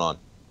what's going on.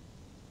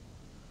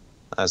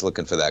 I was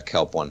looking for that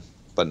kelp one,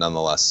 but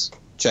nonetheless,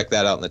 check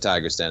that out in the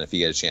Tiger's Den if you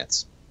get a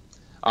chance.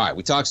 All right,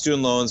 we talked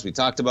student loans. We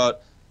talked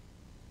about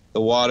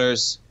the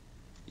waters.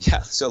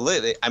 Yeah, so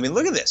I mean,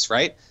 look at this,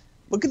 right?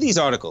 Look at these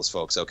articles,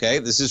 folks, okay?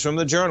 This is from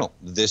the Journal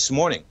this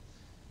morning.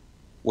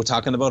 We're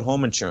talking about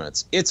home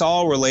insurance. It's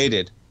all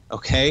related,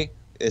 okay?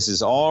 This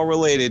is all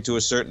related to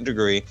a certain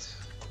degree.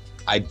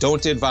 I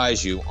don't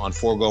advise you on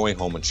foregoing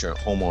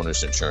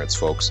homeowners insurance,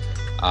 folks.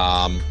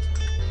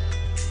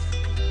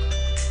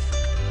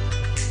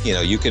 You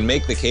know, you can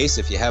make the case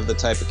if you have the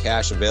type of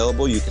cash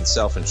available, you can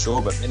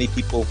self-insure, but many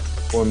people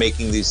who are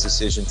making these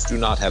decisions do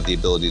not have the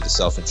ability to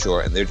self-insure,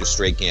 and they're just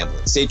straight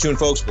gambling. Stay tuned,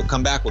 folks. We'll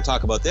come back. We'll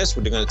talk about this.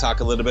 We're going to talk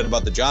a little bit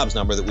about the jobs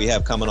number that we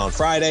have coming on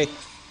Friday.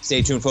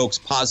 Stay tuned, folks.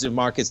 Positive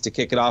markets to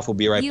kick it off. We'll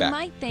be right back. You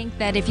might think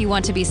that if you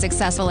want to be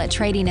successful at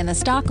trading in the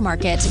stock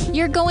market,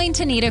 you're going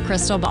to need a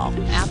crystal ball.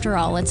 After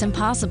all, it's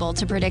impossible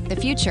to predict the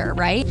future,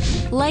 right?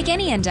 Like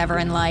any endeavor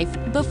in life,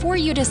 before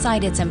you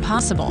decide it's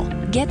impossible,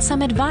 get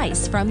some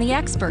advice from the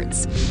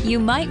experts. You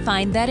might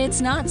find that it's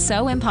not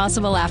so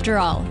impossible after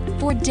all.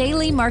 For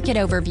daily market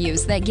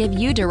overviews that give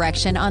you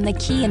direction on the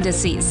key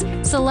indices,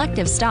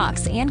 selective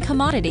stocks, and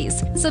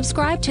commodities,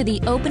 subscribe to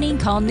the Opening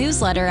Call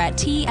newsletter at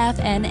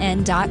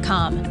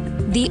TFNN.com.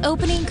 The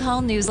Opening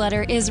Call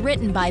newsletter is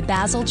written by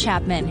Basil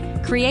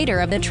Chapman,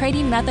 creator of the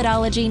trading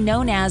methodology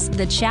known as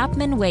the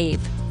Chapman Wave.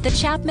 The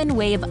Chapman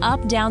Wave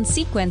up-down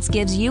sequence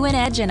gives you an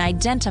edge in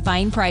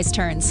identifying price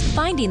turns,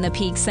 finding the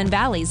peaks and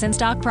valleys in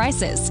stock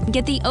prices.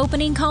 Get the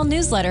Opening Call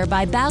newsletter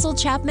by Basil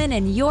Chapman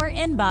in your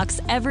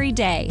inbox every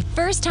day.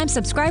 First-time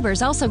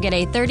subscribers also get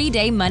a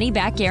 30-day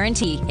money-back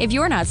guarantee. If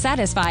you're not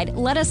satisfied,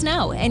 let us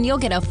know, and you'll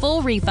get a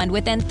full refund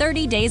within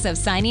 30 days of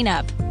signing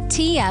up.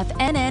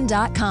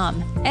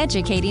 TFNN.com,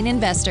 educating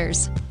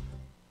investors.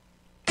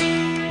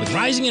 With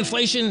rising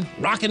inflation,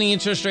 rocketing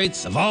interest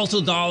rates, a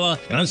volatile dollar,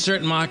 an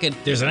uncertain market,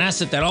 there's an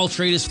asset that all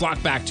traders flock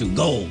back to,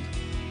 gold.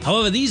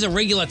 However, these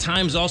irregular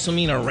times also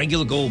mean a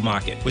regular gold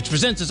market, which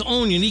presents its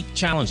own unique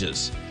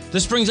challenges.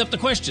 This brings up the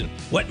question,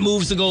 what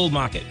moves the gold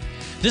market?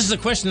 This is a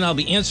question I'll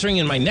be answering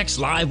in my next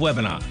live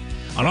webinar.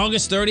 On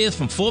August 30th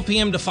from 4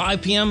 p.m. to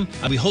 5 p.m.,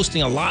 I'll be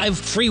hosting a live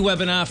free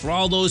webinar for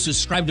all those who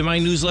subscribe to my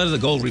newsletter, The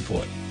Gold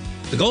Report.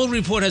 The Gold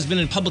Report has been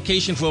in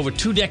publication for over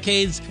 2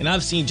 decades, and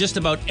I've seen just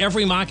about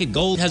every market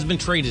gold has been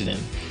traded in.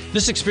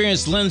 This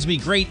experience lends me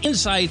great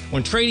insight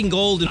when trading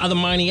gold and other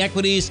mining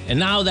equities, and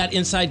now that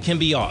insight can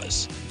be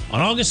yours.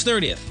 On August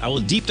 30th, I will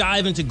deep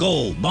dive into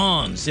gold,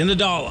 bonds, and the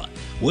dollar,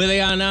 where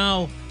they are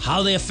now,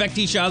 how they affect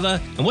each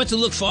other, and what to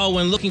look for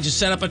when looking to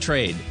set up a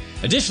trade.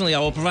 Additionally, I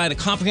will provide a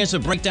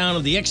comprehensive breakdown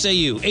of the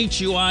XAU,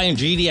 HUI, and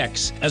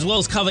GDX, as well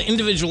as cover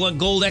individual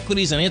gold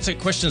equities and answer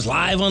questions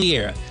live on the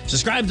air.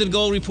 Subscribe to the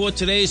Gold Report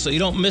today so you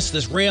don't miss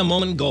this rare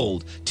moment in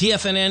gold.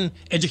 TFNN,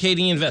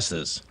 educating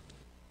investors.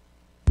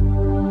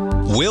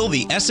 Will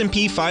the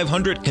S&P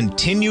 500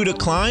 continue to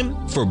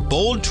climb? For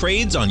bold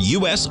trades on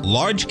U.S.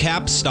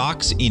 large-cap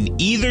stocks in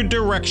either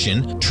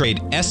direction, trade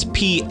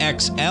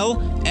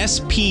SPXL,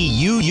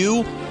 SPUU,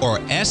 or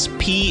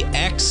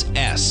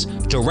SPXS.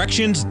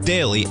 Directions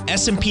Daily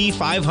S&P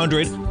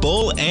 500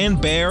 Bull and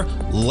Bear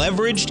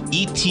Leveraged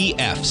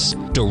ETFs.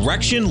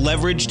 Direction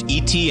Leveraged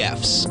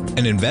ETFs.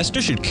 An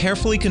investor should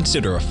carefully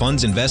consider a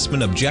fund's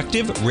investment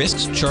objective,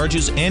 risks,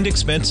 charges, and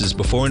expenses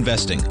before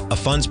investing. A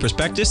fund's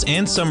prospectus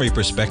and summary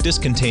prospectus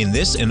contain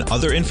this and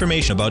other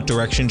information about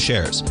Direction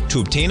shares.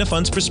 To obtain a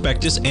fund's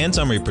prospectus and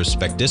summary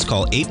prospectus,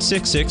 call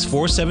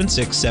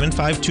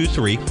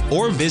 866-476-7523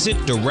 or visit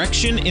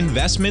direction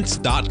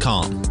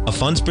precisioninvestments.com. A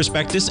fund's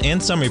prospectus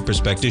and summary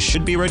prospectus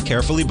should be read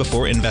carefully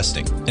before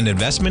investing. An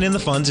investment in the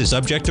funds is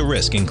subject to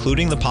risk,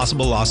 including the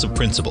possible loss of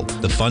principal.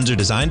 The funds are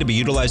designed to be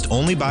utilized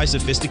only by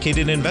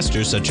sophisticated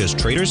investors such as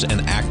traders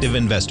and active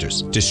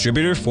investors.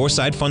 Distributor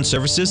Foreside Fund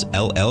Services,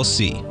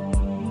 LLC.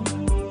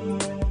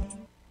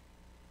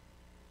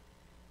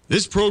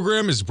 This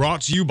program is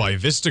brought to you by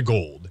Vista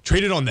Gold,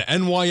 traded on the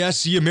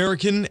NYSE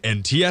American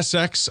and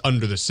TSX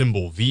under the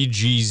symbol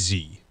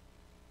VGZ.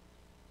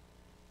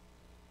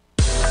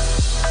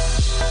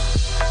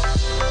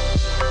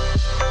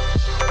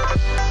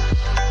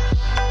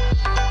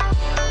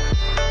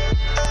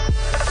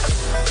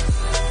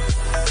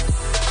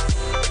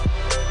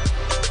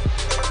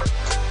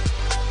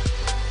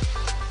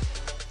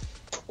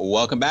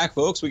 Welcome back,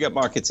 folks. We got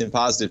markets in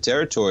positive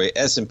territory.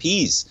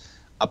 S&P's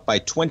up by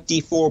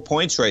 24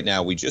 points right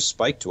now. We just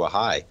spiked to a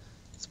high.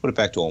 Let's put it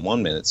back to a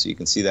 1 minute so you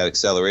can see that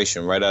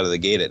acceleration right out of the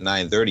gate at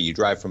 9:30. You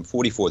drive from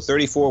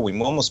 44.34. We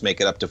almost make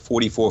it up to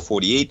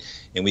 44.48,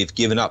 and we've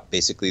given up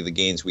basically the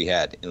gains we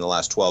had in the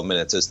last 12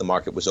 minutes as the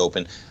market was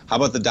open. How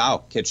about the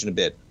Dow catching a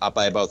bit? Up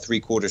by about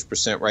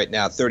 0.75% right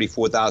now,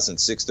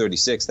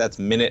 34,636. That's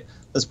minute.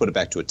 Let's put it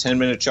back to a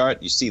 10-minute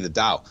chart. You see the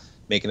Dow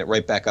making it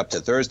right back up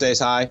to Thursday's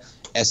high.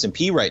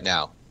 S&P right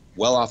now,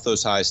 well off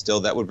those highs still.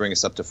 That would bring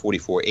us up to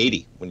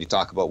 44.80. When you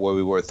talk about where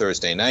we were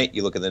Thursday night,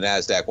 you look at the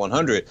NASDAQ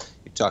 100,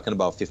 you're talking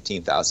about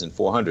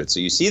 15,400. So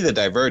you see the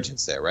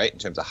divergence there, right? In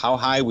terms of how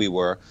high we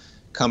were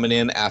coming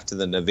in after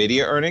the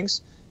NVIDIA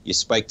earnings, you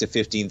spike to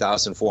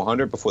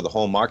 15,400 before the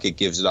whole market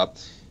gives it up.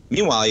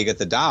 Meanwhile, you get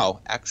the Dow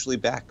actually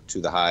back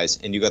to the highs,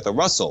 and you got the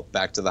Russell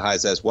back to the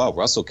highs as well.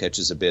 Russell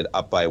catches a bid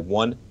up by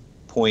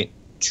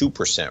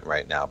 1.2%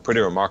 right now. Pretty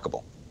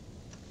remarkable.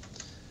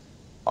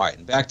 All right,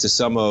 and back to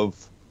some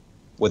of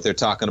what they're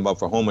talking about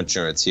for home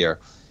insurance here.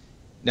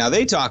 Now,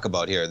 they talk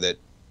about here that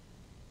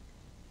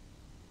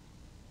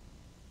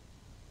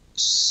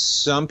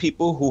some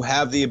people who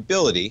have the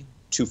ability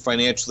to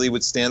financially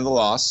withstand the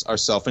loss are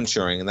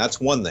self-insuring, and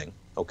that's one thing,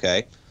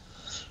 okay?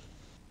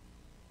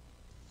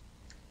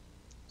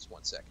 Just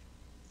 1 second.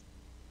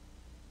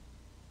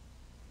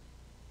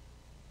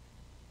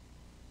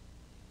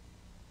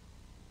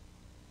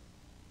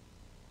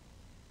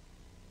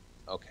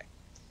 Okay.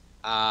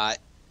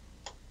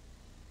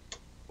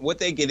 What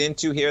they get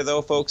into here,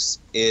 though, folks,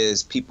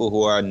 is people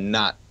who are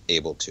not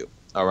able to,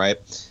 all right?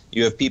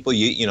 You have people,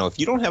 you know, if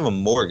you don't have a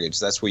mortgage,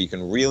 that's where you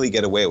can really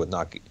get away with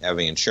not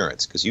having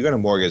insurance, because you got a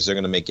mortgage, they're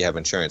going to make you have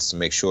insurance to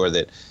make sure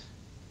that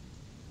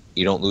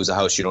you don't lose a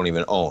house you don't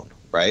even own,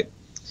 right?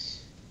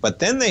 But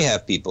then they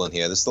have people in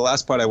here, this is the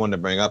last part I wanted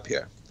to bring up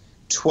here.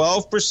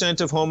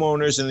 12% of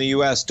homeowners in the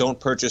U.S. don't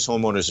purchase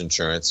homeowners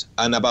insurance,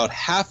 and about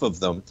half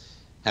of them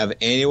have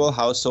annual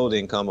household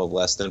income of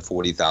less than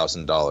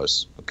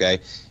 $40,000, okay?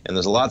 And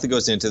there's a lot that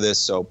goes into this,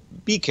 so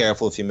be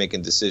careful if you're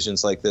making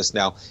decisions like this.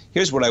 Now,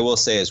 here's what I will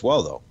say as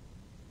well, though.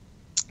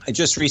 I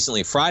just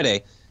recently,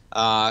 Friday,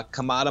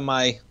 come out of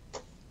my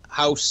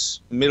house,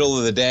 middle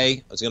of the day.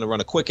 I was going to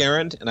run a quick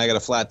errand, and I got a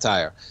flat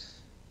tire.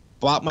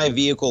 Bought my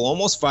vehicle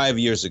almost 5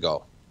 years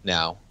ago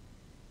now.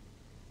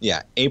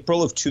 Yeah,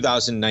 April of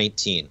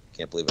 2019.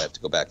 Can't believe I have to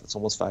go back. That's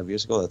almost 5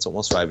 years ago? That's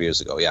almost 5 years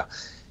ago, yeah.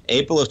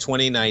 April of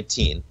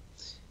 2019.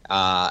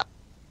 And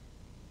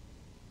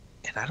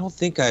I don't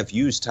think I've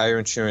used tire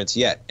insurance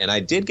yet. And I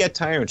did get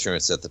tire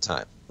insurance at the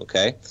time,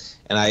 okay?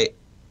 And I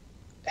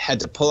had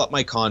to pull up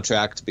my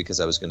contract because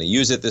I was going to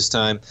use it this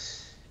time.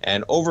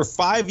 And over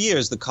 5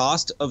 years, the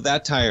cost of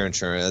that tire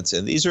insurance,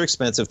 and these are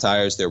expensive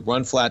tires, they're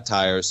run flat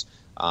tires.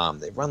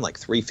 They run like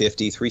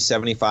 $350,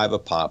 $375 a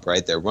pop,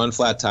 right? They're run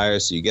flat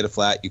tires, so you get a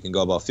flat, you can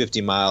go about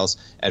 50 miles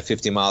at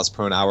 50 miles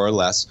per an hour or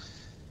less.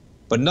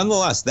 But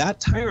nonetheless, that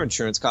tire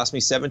insurance cost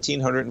me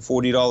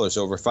 $1,740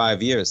 over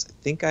 5 years. I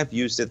think I've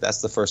used it.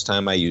 That's the first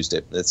time I used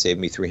it. That saved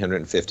me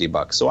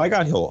 $350. So I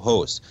got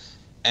hosed.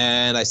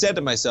 And I said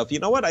to myself, you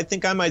know what? I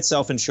think I might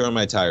self-insure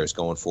my tires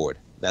going forward.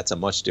 That's a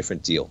much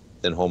different deal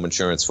than home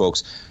insurance,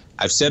 folks.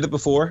 I've said it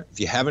before. If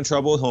you're having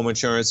trouble with home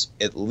insurance,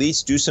 at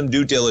least do some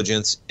due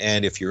diligence.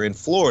 And if you're in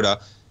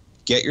Florida,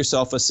 get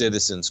yourself a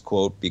citizen's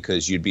quote,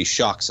 because you'd be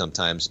shocked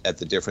sometimes at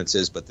the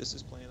differences. But this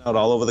is playing out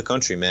all over the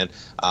country, man.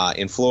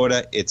 In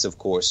Florida, it's, of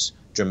course,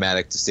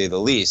 dramatic to say the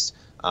least.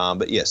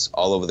 But yes,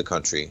 all over the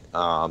country.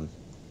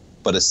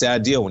 But a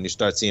sad deal when you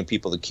start seeing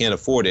people that can't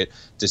afford it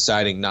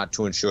deciding not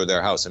to insure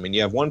their house. I mean,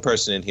 you have one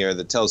person in here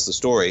that tells the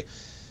story.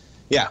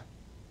 Yeah.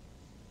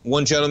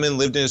 One gentleman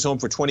lived in his home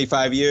for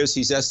 25 years.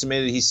 He's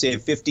estimated he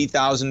saved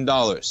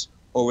 $50,000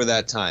 over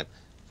that time.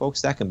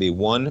 Folks, that can be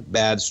one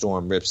bad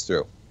storm rips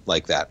through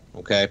like that,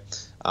 okay?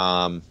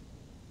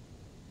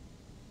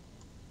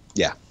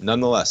 Yeah,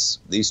 nonetheless,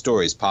 these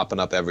stories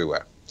popping up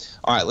everywhere.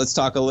 All right, let's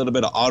talk a little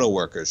bit of auto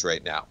workers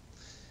right now.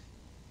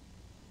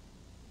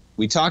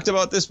 We talked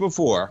about this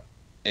before,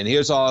 and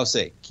here's all I'll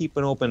say. Keep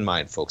an open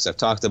mind, folks. I've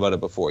talked about it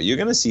before. You're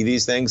going to see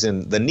these things,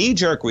 and the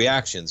knee-jerk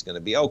reaction is going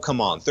to be, oh,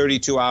 come on,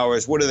 32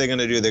 hours. What are they going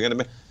to do? They're going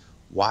to be,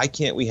 why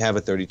can't we have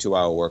a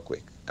 32-hour work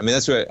week? I mean,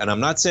 that's what, and I'm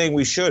not saying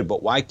we should,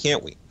 but why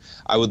can't we?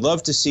 I would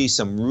love to see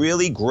some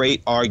really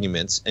great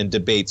arguments and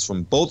debates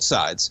from both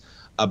sides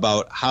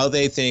about how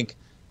they think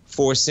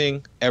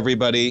forcing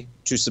everybody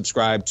to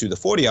subscribe to the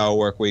 40-hour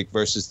work week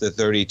versus the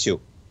 32.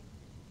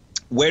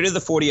 Where did the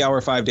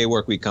 40-hour 5-day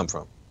work week come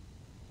from?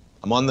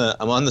 I'm on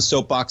the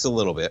soapbox a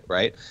little bit,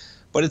 right?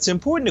 But it's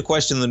important to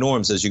question the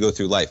norms as you go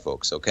through life,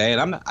 folks, okay?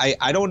 And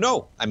I don't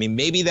know. I mean,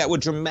 maybe that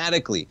would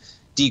dramatically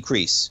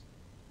decrease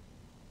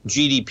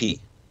GDP,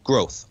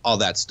 growth, all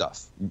that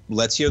stuff.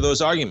 Let's hear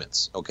those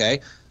arguments,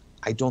 okay?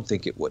 I don't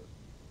think it would.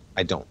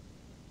 I don't.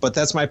 But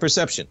that's my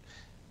perception.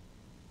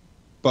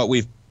 But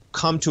we've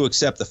come to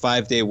accept the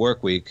 5-day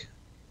work week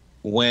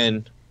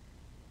when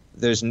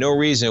there's no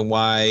reason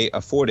why a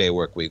 4-day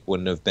work week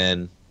wouldn't have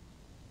been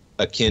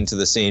akin to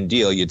the same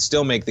deal. You'd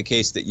still make the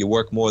case that you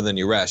work more than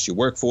you rest. You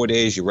work 4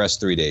 days, you rest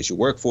 3 days. You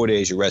work 4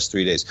 days, you rest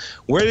 3 days.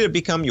 Where did it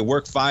become you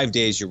work 5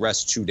 days, you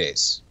rest 2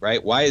 days,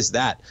 right? Why is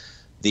that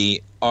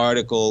the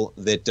article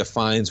that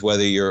defines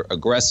whether you're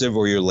aggressive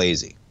or you're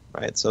lazy,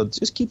 right? So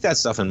just keep that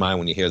stuff in mind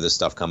when you hear this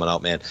stuff coming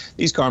out, man.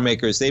 These car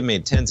makers, they've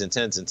made tens and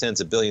tens and tens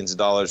of billions of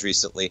dollars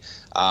recently,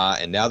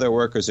 and now their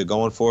workers are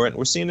going for it. And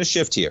we're seeing a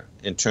shift here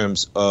in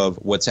terms of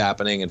what's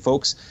happening. And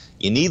folks,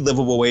 you need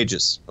livable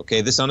wages,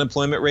 okay? This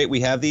unemployment rate we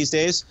have these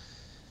days,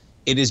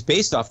 it is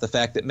based off the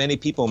fact that many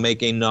people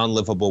make a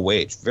non-livable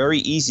wage. Very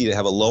easy to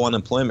have a low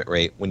unemployment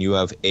rate when you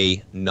have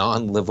a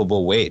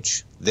non-livable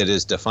wage that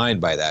is defined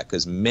by that,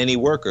 because many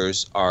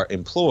workers are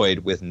employed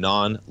with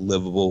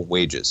non-livable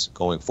wages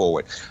going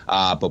forward.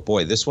 But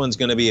boy, this one's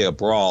going to be a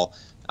brawl.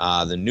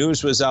 The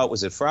news was out,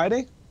 was it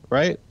Friday,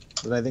 right?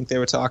 That I think they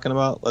were talking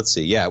about? Let's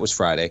see. Yeah, it was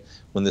Friday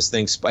when this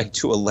thing spiked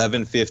to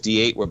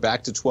 11.58. We're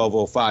back to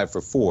 12.05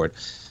 for Ford.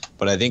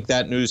 But I think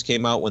that news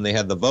came out when they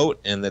had the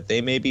vote, and that they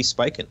may be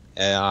striking,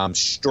 not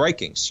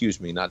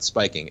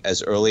spiking,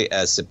 as early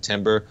as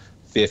September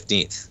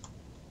 15th.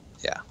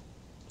 Yeah.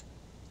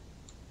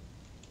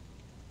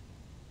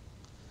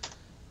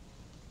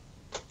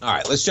 All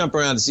right, let's jump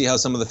around to see how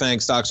some of the FANG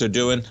stocks are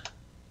doing.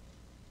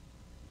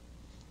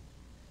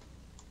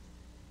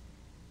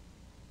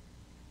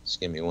 Just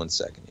give me 1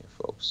 second here,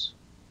 folks.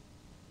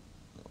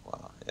 Oh,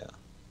 wow, yeah.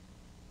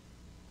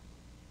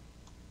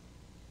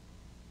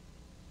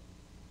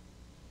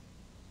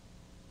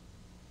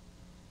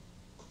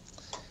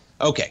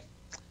 Okay,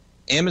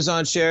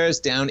 Amazon shares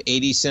down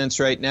 80 cents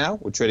right now.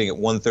 We're trading at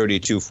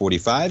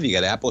 132.45. You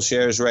got Apple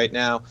shares right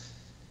now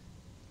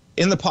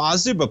in the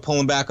positive, but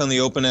pulling back on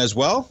the open as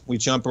well. We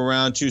jump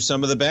around to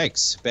some of the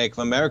banks. Bank of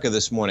America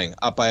this morning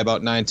up by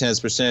about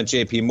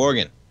 0.9%. JP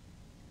Morgan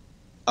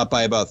up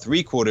by about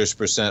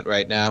 0.75%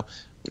 right now.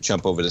 We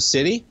jump over to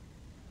Citi.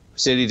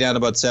 Citi down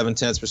about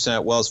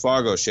 0.7%. Wells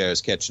Fargo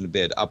shares catching a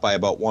bid up by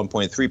about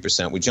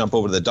 1.3%. We jump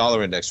over to the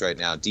dollar index right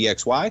now.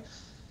 DXY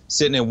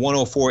sitting at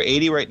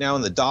 104.80 right now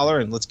in the dollar,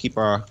 and let's keep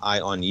our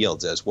eye on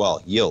yields as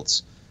well.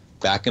 Yields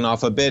backing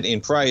off a bit in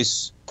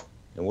price,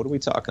 and what are we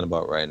talking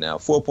about right now?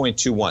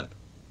 4.21.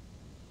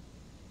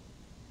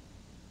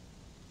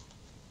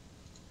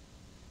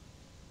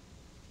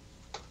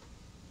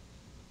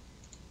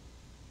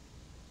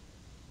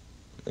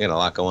 We got a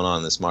lot going on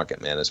in this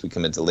market, man, as we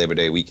come into Labor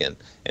Day weekend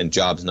and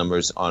jobs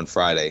numbers on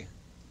Friday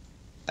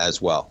as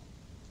well.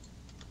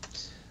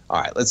 All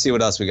right, let's see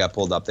what else we got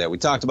pulled up there. We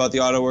talked about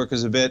the auto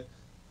workers a bit.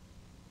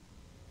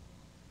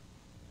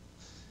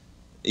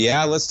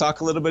 Yeah, let's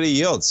talk a little bit of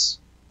yields.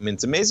 I mean,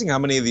 it's amazing how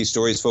many of these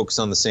stories focus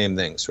on the same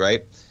things,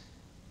 right?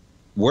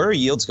 Where are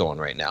yields going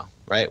right now,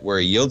 right? Where are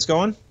yields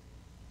going?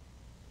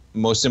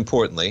 Most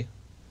importantly,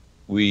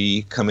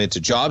 we come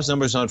into jobs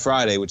numbers on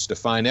Friday, which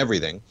define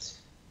everything,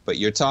 but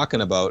you're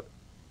talking about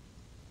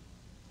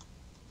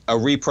a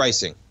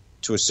repricing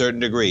to a certain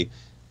degree.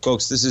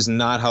 Folks, this is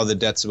not how the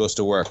debt's supposed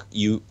to work.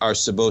 You are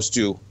supposed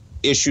to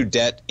issue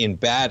debt in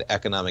bad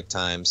economic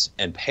times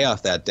and pay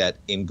off that debt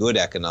in good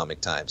economic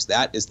times.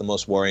 That is the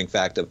most worrying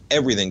fact of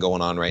everything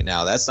going on right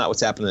now. That's not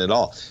what's happening at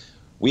all.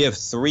 We have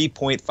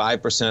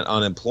 3.5%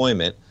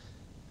 unemployment.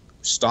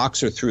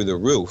 Stocks are through the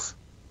roof.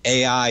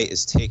 AI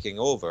is taking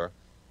over,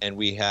 and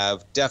we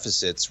have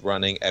deficits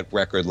running at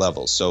record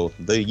levels. So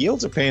the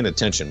yields are paying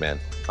attention, man.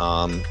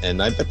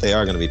 And I bet they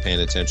are going to be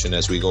paying attention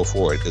as we go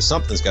forward, because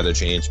something's got to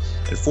change.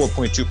 And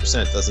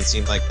 4.2% doesn't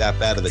seem like that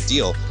bad of a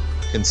deal,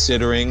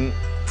 considering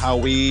how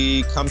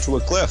we come to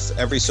a cliff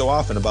every so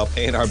often about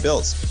paying our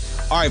bills.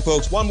 All right,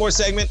 folks, one more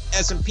segment.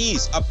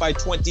 S&P's up by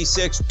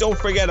 26. Don't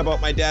forget about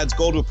my dad's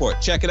gold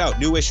report. Check it out.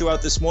 New issue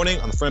out this morning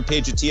on the front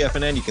page of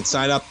TFNN. You can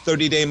sign up.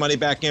 30-day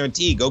money-back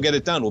guarantee. Go get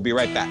it done. We'll be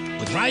right back.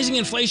 With rising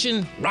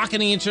inflation,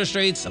 rocketing interest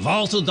rates, a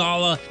volatile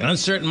dollar, an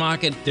uncertain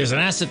market, there's an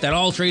asset that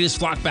all traders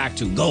flock back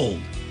to, gold.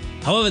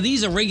 However,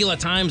 these irregular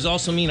times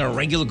also mean a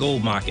regular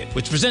gold market,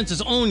 which presents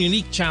its own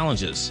unique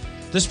challenges.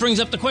 This brings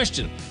up the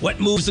question, what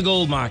moves the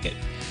gold market?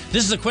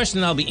 This is a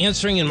question I'll be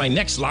answering in my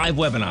next live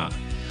webinar.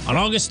 On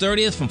August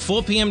 30th from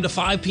 4 p.m. to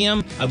 5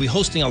 p.m., I'll be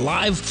hosting a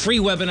live free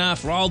webinar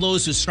for all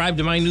those who subscribe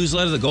to my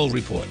newsletter, The Gold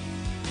Report.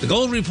 The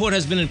Gold Report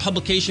has been in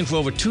publication for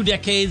over 2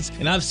 decades,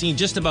 and I've seen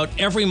just about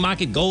every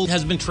market gold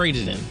has been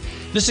traded in.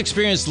 This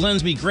experience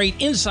lends me great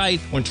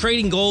insight when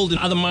trading gold and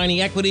other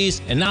mining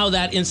equities, and now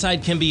that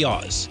insight can be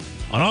yours.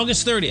 On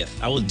August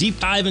 30th, I will deep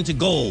dive into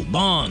gold,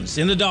 bonds,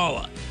 and the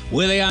dollar,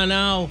 where they are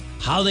now,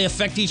 how they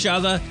affect each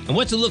other, and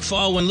what to look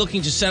for when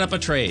looking to set up a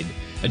trade.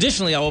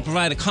 Additionally, I will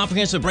provide a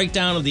comprehensive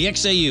breakdown of the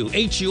XAU,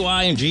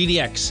 HUI, and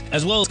GDX,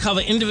 as well as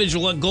cover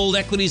individual gold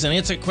equities and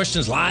answer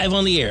questions live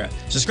on the air.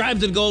 Subscribe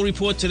to the Gold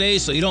Report today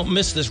so you don't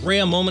miss this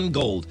rare moment in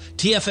gold.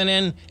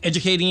 TFNN,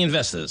 educating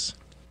investors.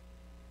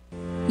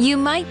 You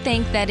might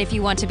think that if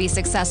you want to be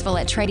successful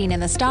at trading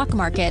in the stock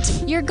market,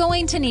 you're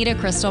going to need a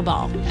crystal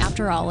ball.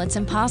 After all, it's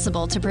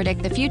impossible to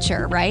predict the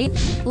future, right?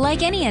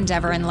 Like any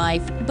endeavor in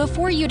life,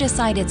 before you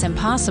decide it's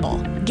impossible,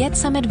 get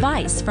some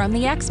advice from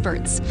the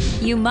experts.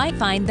 You might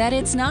find that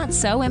it's not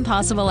so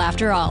impossible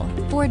after all.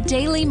 For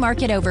daily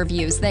market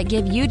overviews that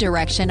give you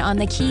direction on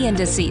the key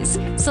indices,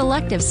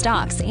 selective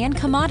stocks, and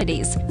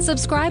commodities,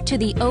 subscribe to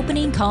the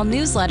Opening Call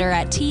newsletter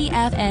at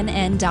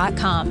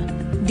TFNN.com.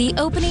 The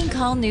Opening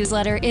Call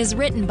newsletter is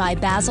written by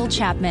Basil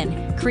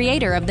Chapman,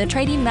 creator of the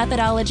trading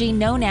methodology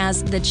known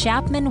as the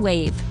Chapman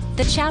Wave.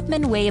 The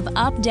Chapman Wave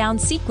up-down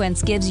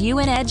sequence gives you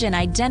an edge in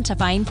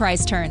identifying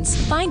price turns,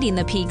 finding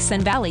the peaks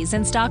and valleys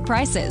in stock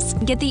prices.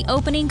 Get the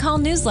Opening Call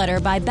newsletter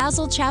by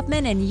Basil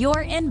Chapman in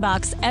your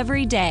inbox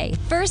every day.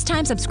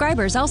 First-time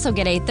subscribers also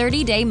get a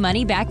 30-day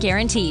money-back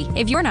guarantee.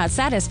 If you're not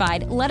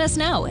satisfied, let us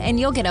know, and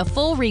you'll get a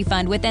full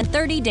refund within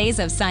 30 days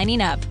of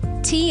signing up.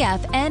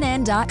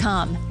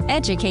 TFNN.com,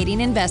 educating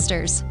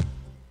investors.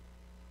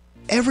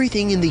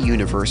 Everything in the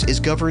universe is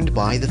governed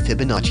by the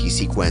Fibonacci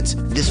sequence.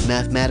 This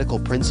mathematical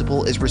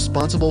principle is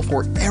responsible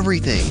for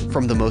everything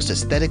from the most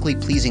aesthetically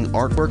pleasing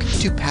artwork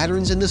to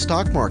patterns in the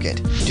stock market.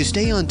 To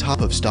stay on top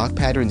of stock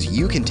patterns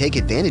you can take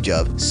advantage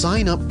of,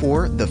 sign up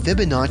for the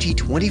Fibonacci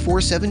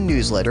 24/7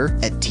 newsletter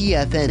at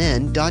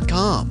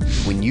TFNN.com.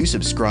 When you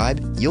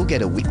subscribe, you'll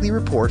get a weekly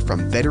report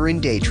from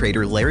veteran day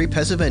trader Larry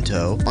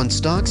Pesavento on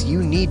stocks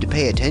you need to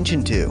pay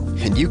attention to.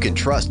 And you can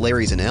trust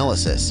Larry's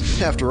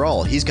analysis. After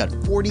all, he's got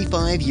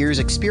 45 years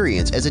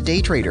experience as a day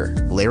trader.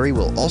 Larry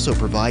will also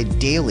provide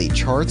daily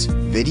charts,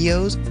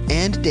 videos,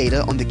 and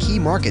data on the key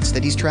markets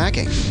that he's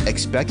tracking.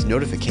 Expect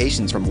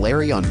notifications from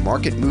Larry on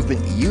market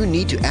movement you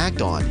need to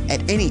act on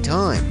at any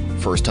time.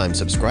 First-time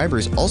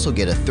subscribers also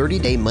get a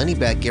 30-day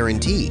money-back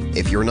guarantee.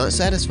 If you're not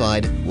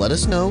satisfied, let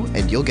us know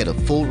and you'll get a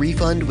full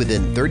refund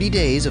within 30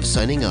 days of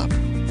signing up.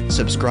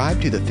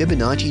 Subscribe to the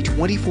Fibonacci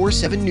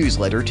 24/7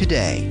 newsletter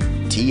today.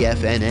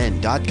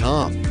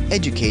 TFNN.com,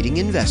 educating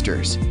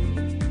investors.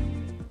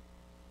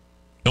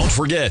 Don't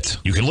forget,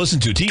 you can listen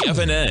to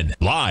TFNN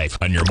live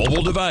on your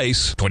mobile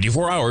device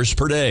 24 hours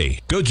per day.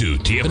 Go to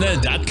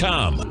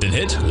TFNN.com, then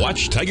hit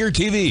Watch Tiger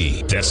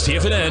TV. That's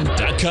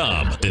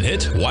TFNN.com, then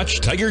hit Watch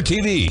Tiger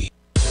TV.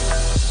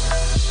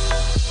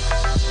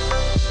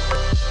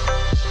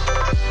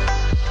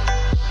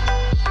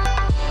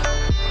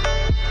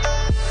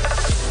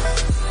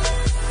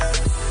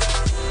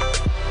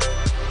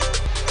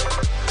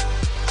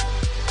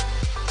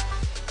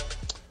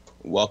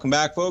 Welcome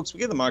back, folks. We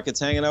get the markets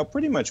hanging out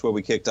pretty much where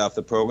we kicked off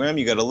the program.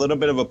 You got a little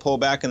bit of a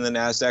pullback in the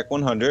NASDAQ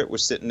 100. We're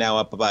sitting now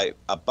up about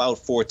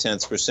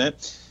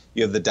 0.4%.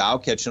 You have the Dow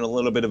catching a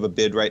little bit of a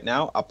bid right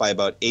now, up by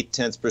about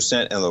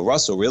 0.8%, and the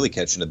Russell really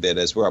catching a bid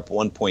as we're up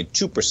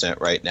 1.2%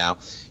 right now.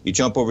 You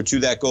jump over to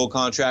that gold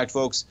contract,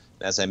 folks.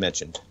 As I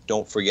mentioned,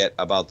 don't forget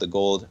about the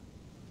Gold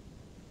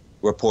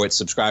Report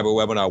subscriber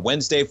webinar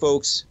Wednesday,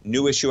 folks.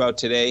 New issue out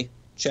today.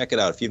 Check it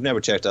out. If you've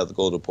never checked out the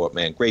Gold Report,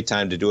 man, great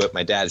time to do it.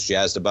 My dad's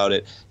jazzed about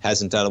it.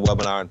 Hasn't done a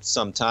webinar in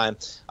some time.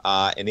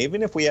 And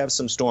even if we have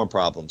some storm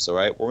problems, all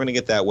right, we're going to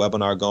get that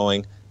webinar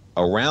going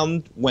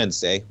around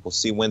Wednesday. We'll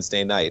see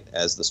Wednesday night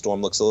as the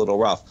storm looks a little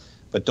rough.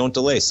 But don't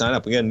delay. Sign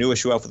up. We got a new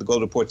issue out for the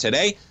Gold Report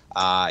today.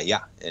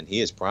 Yeah, and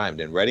he is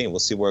primed and ready, and we'll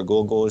see where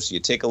gold goes.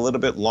 You take a little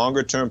bit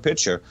longer-term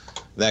picture.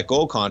 That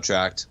gold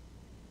contract,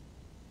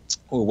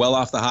 we're well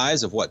off the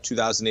highs of what,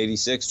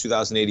 2086,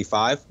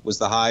 2085 was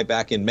the high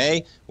back in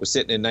May. We're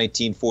sitting in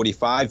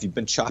 1945. You've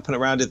been chopping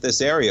around at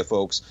this area,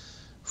 folks,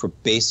 for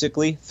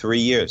basically 3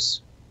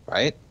 years,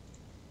 right?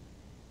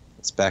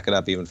 Let's back it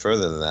up even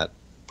further than that.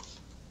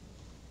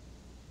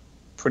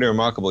 Pretty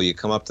remarkable. You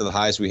come up to the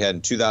highs we had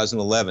in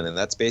 2011, and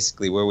that's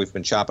basically where we've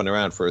been chopping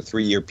around for a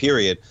 3-year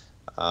period.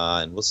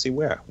 And we'll see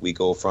where we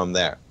go from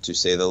there, to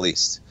say the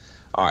least.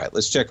 All right,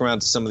 let's check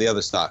around to some of the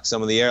other stocks,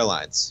 some of the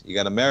airlines. You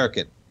got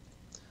American,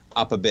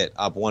 up a bit,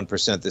 up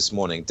 1% this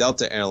morning.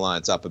 Delta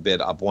Airlines up a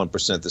bit, up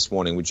 1% this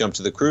morning. We jump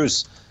to the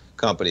cruise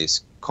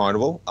companies.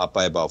 Carnival up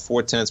by about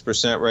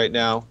 0.4% right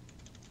now.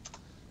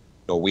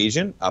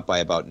 Norwegian up by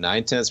about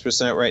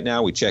 0.9% right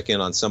now. We check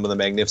in on some of the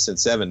Magnificent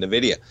Seven.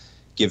 NVIDIA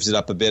gives it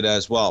up a bit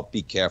as well.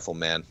 Be careful,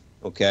 man.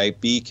 Okay,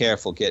 be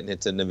careful getting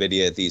into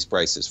NVIDIA at these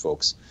prices,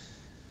 folks.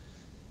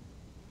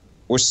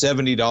 We're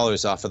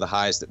 $70 off of the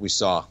highs that we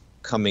saw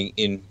coming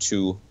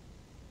into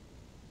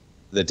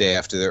the day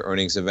after their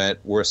earnings event.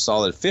 We're a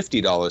solid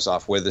 $50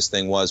 off where this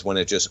thing was when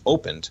it just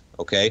opened,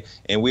 okay?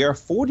 And we are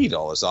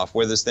 $40 off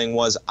where this thing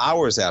was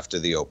hours after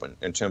the open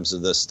in terms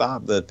of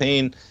the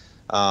pain.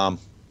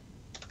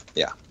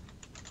 Yeah.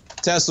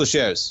 Tesla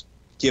shares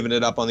giving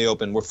it up on the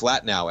open. We're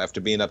flat now after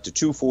being up to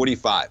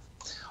 245.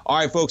 All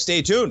right, folks,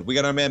 stay tuned. We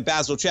got our man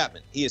Basil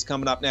Chapman. He is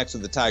coming up next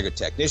with the Tiger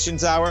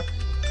Technicians Hour.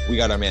 We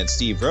got our man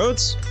Steve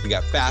Rhodes. We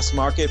got Fast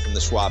Market from the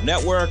Schwab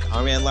Network.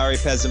 Our man Larry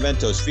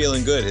Pesavento is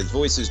feeling good. His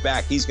voice is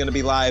back. He's going to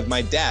be live.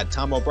 My dad,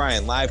 Tom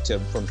O'Brien, live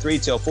from 3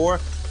 till 4.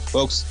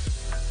 Folks,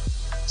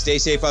 stay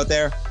safe out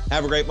there.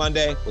 Have a great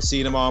Monday. We'll see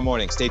you tomorrow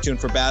morning. Stay tuned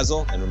for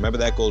Basil. And remember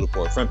that gold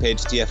report. Front page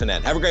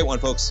TFNN. Have a great one,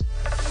 folks.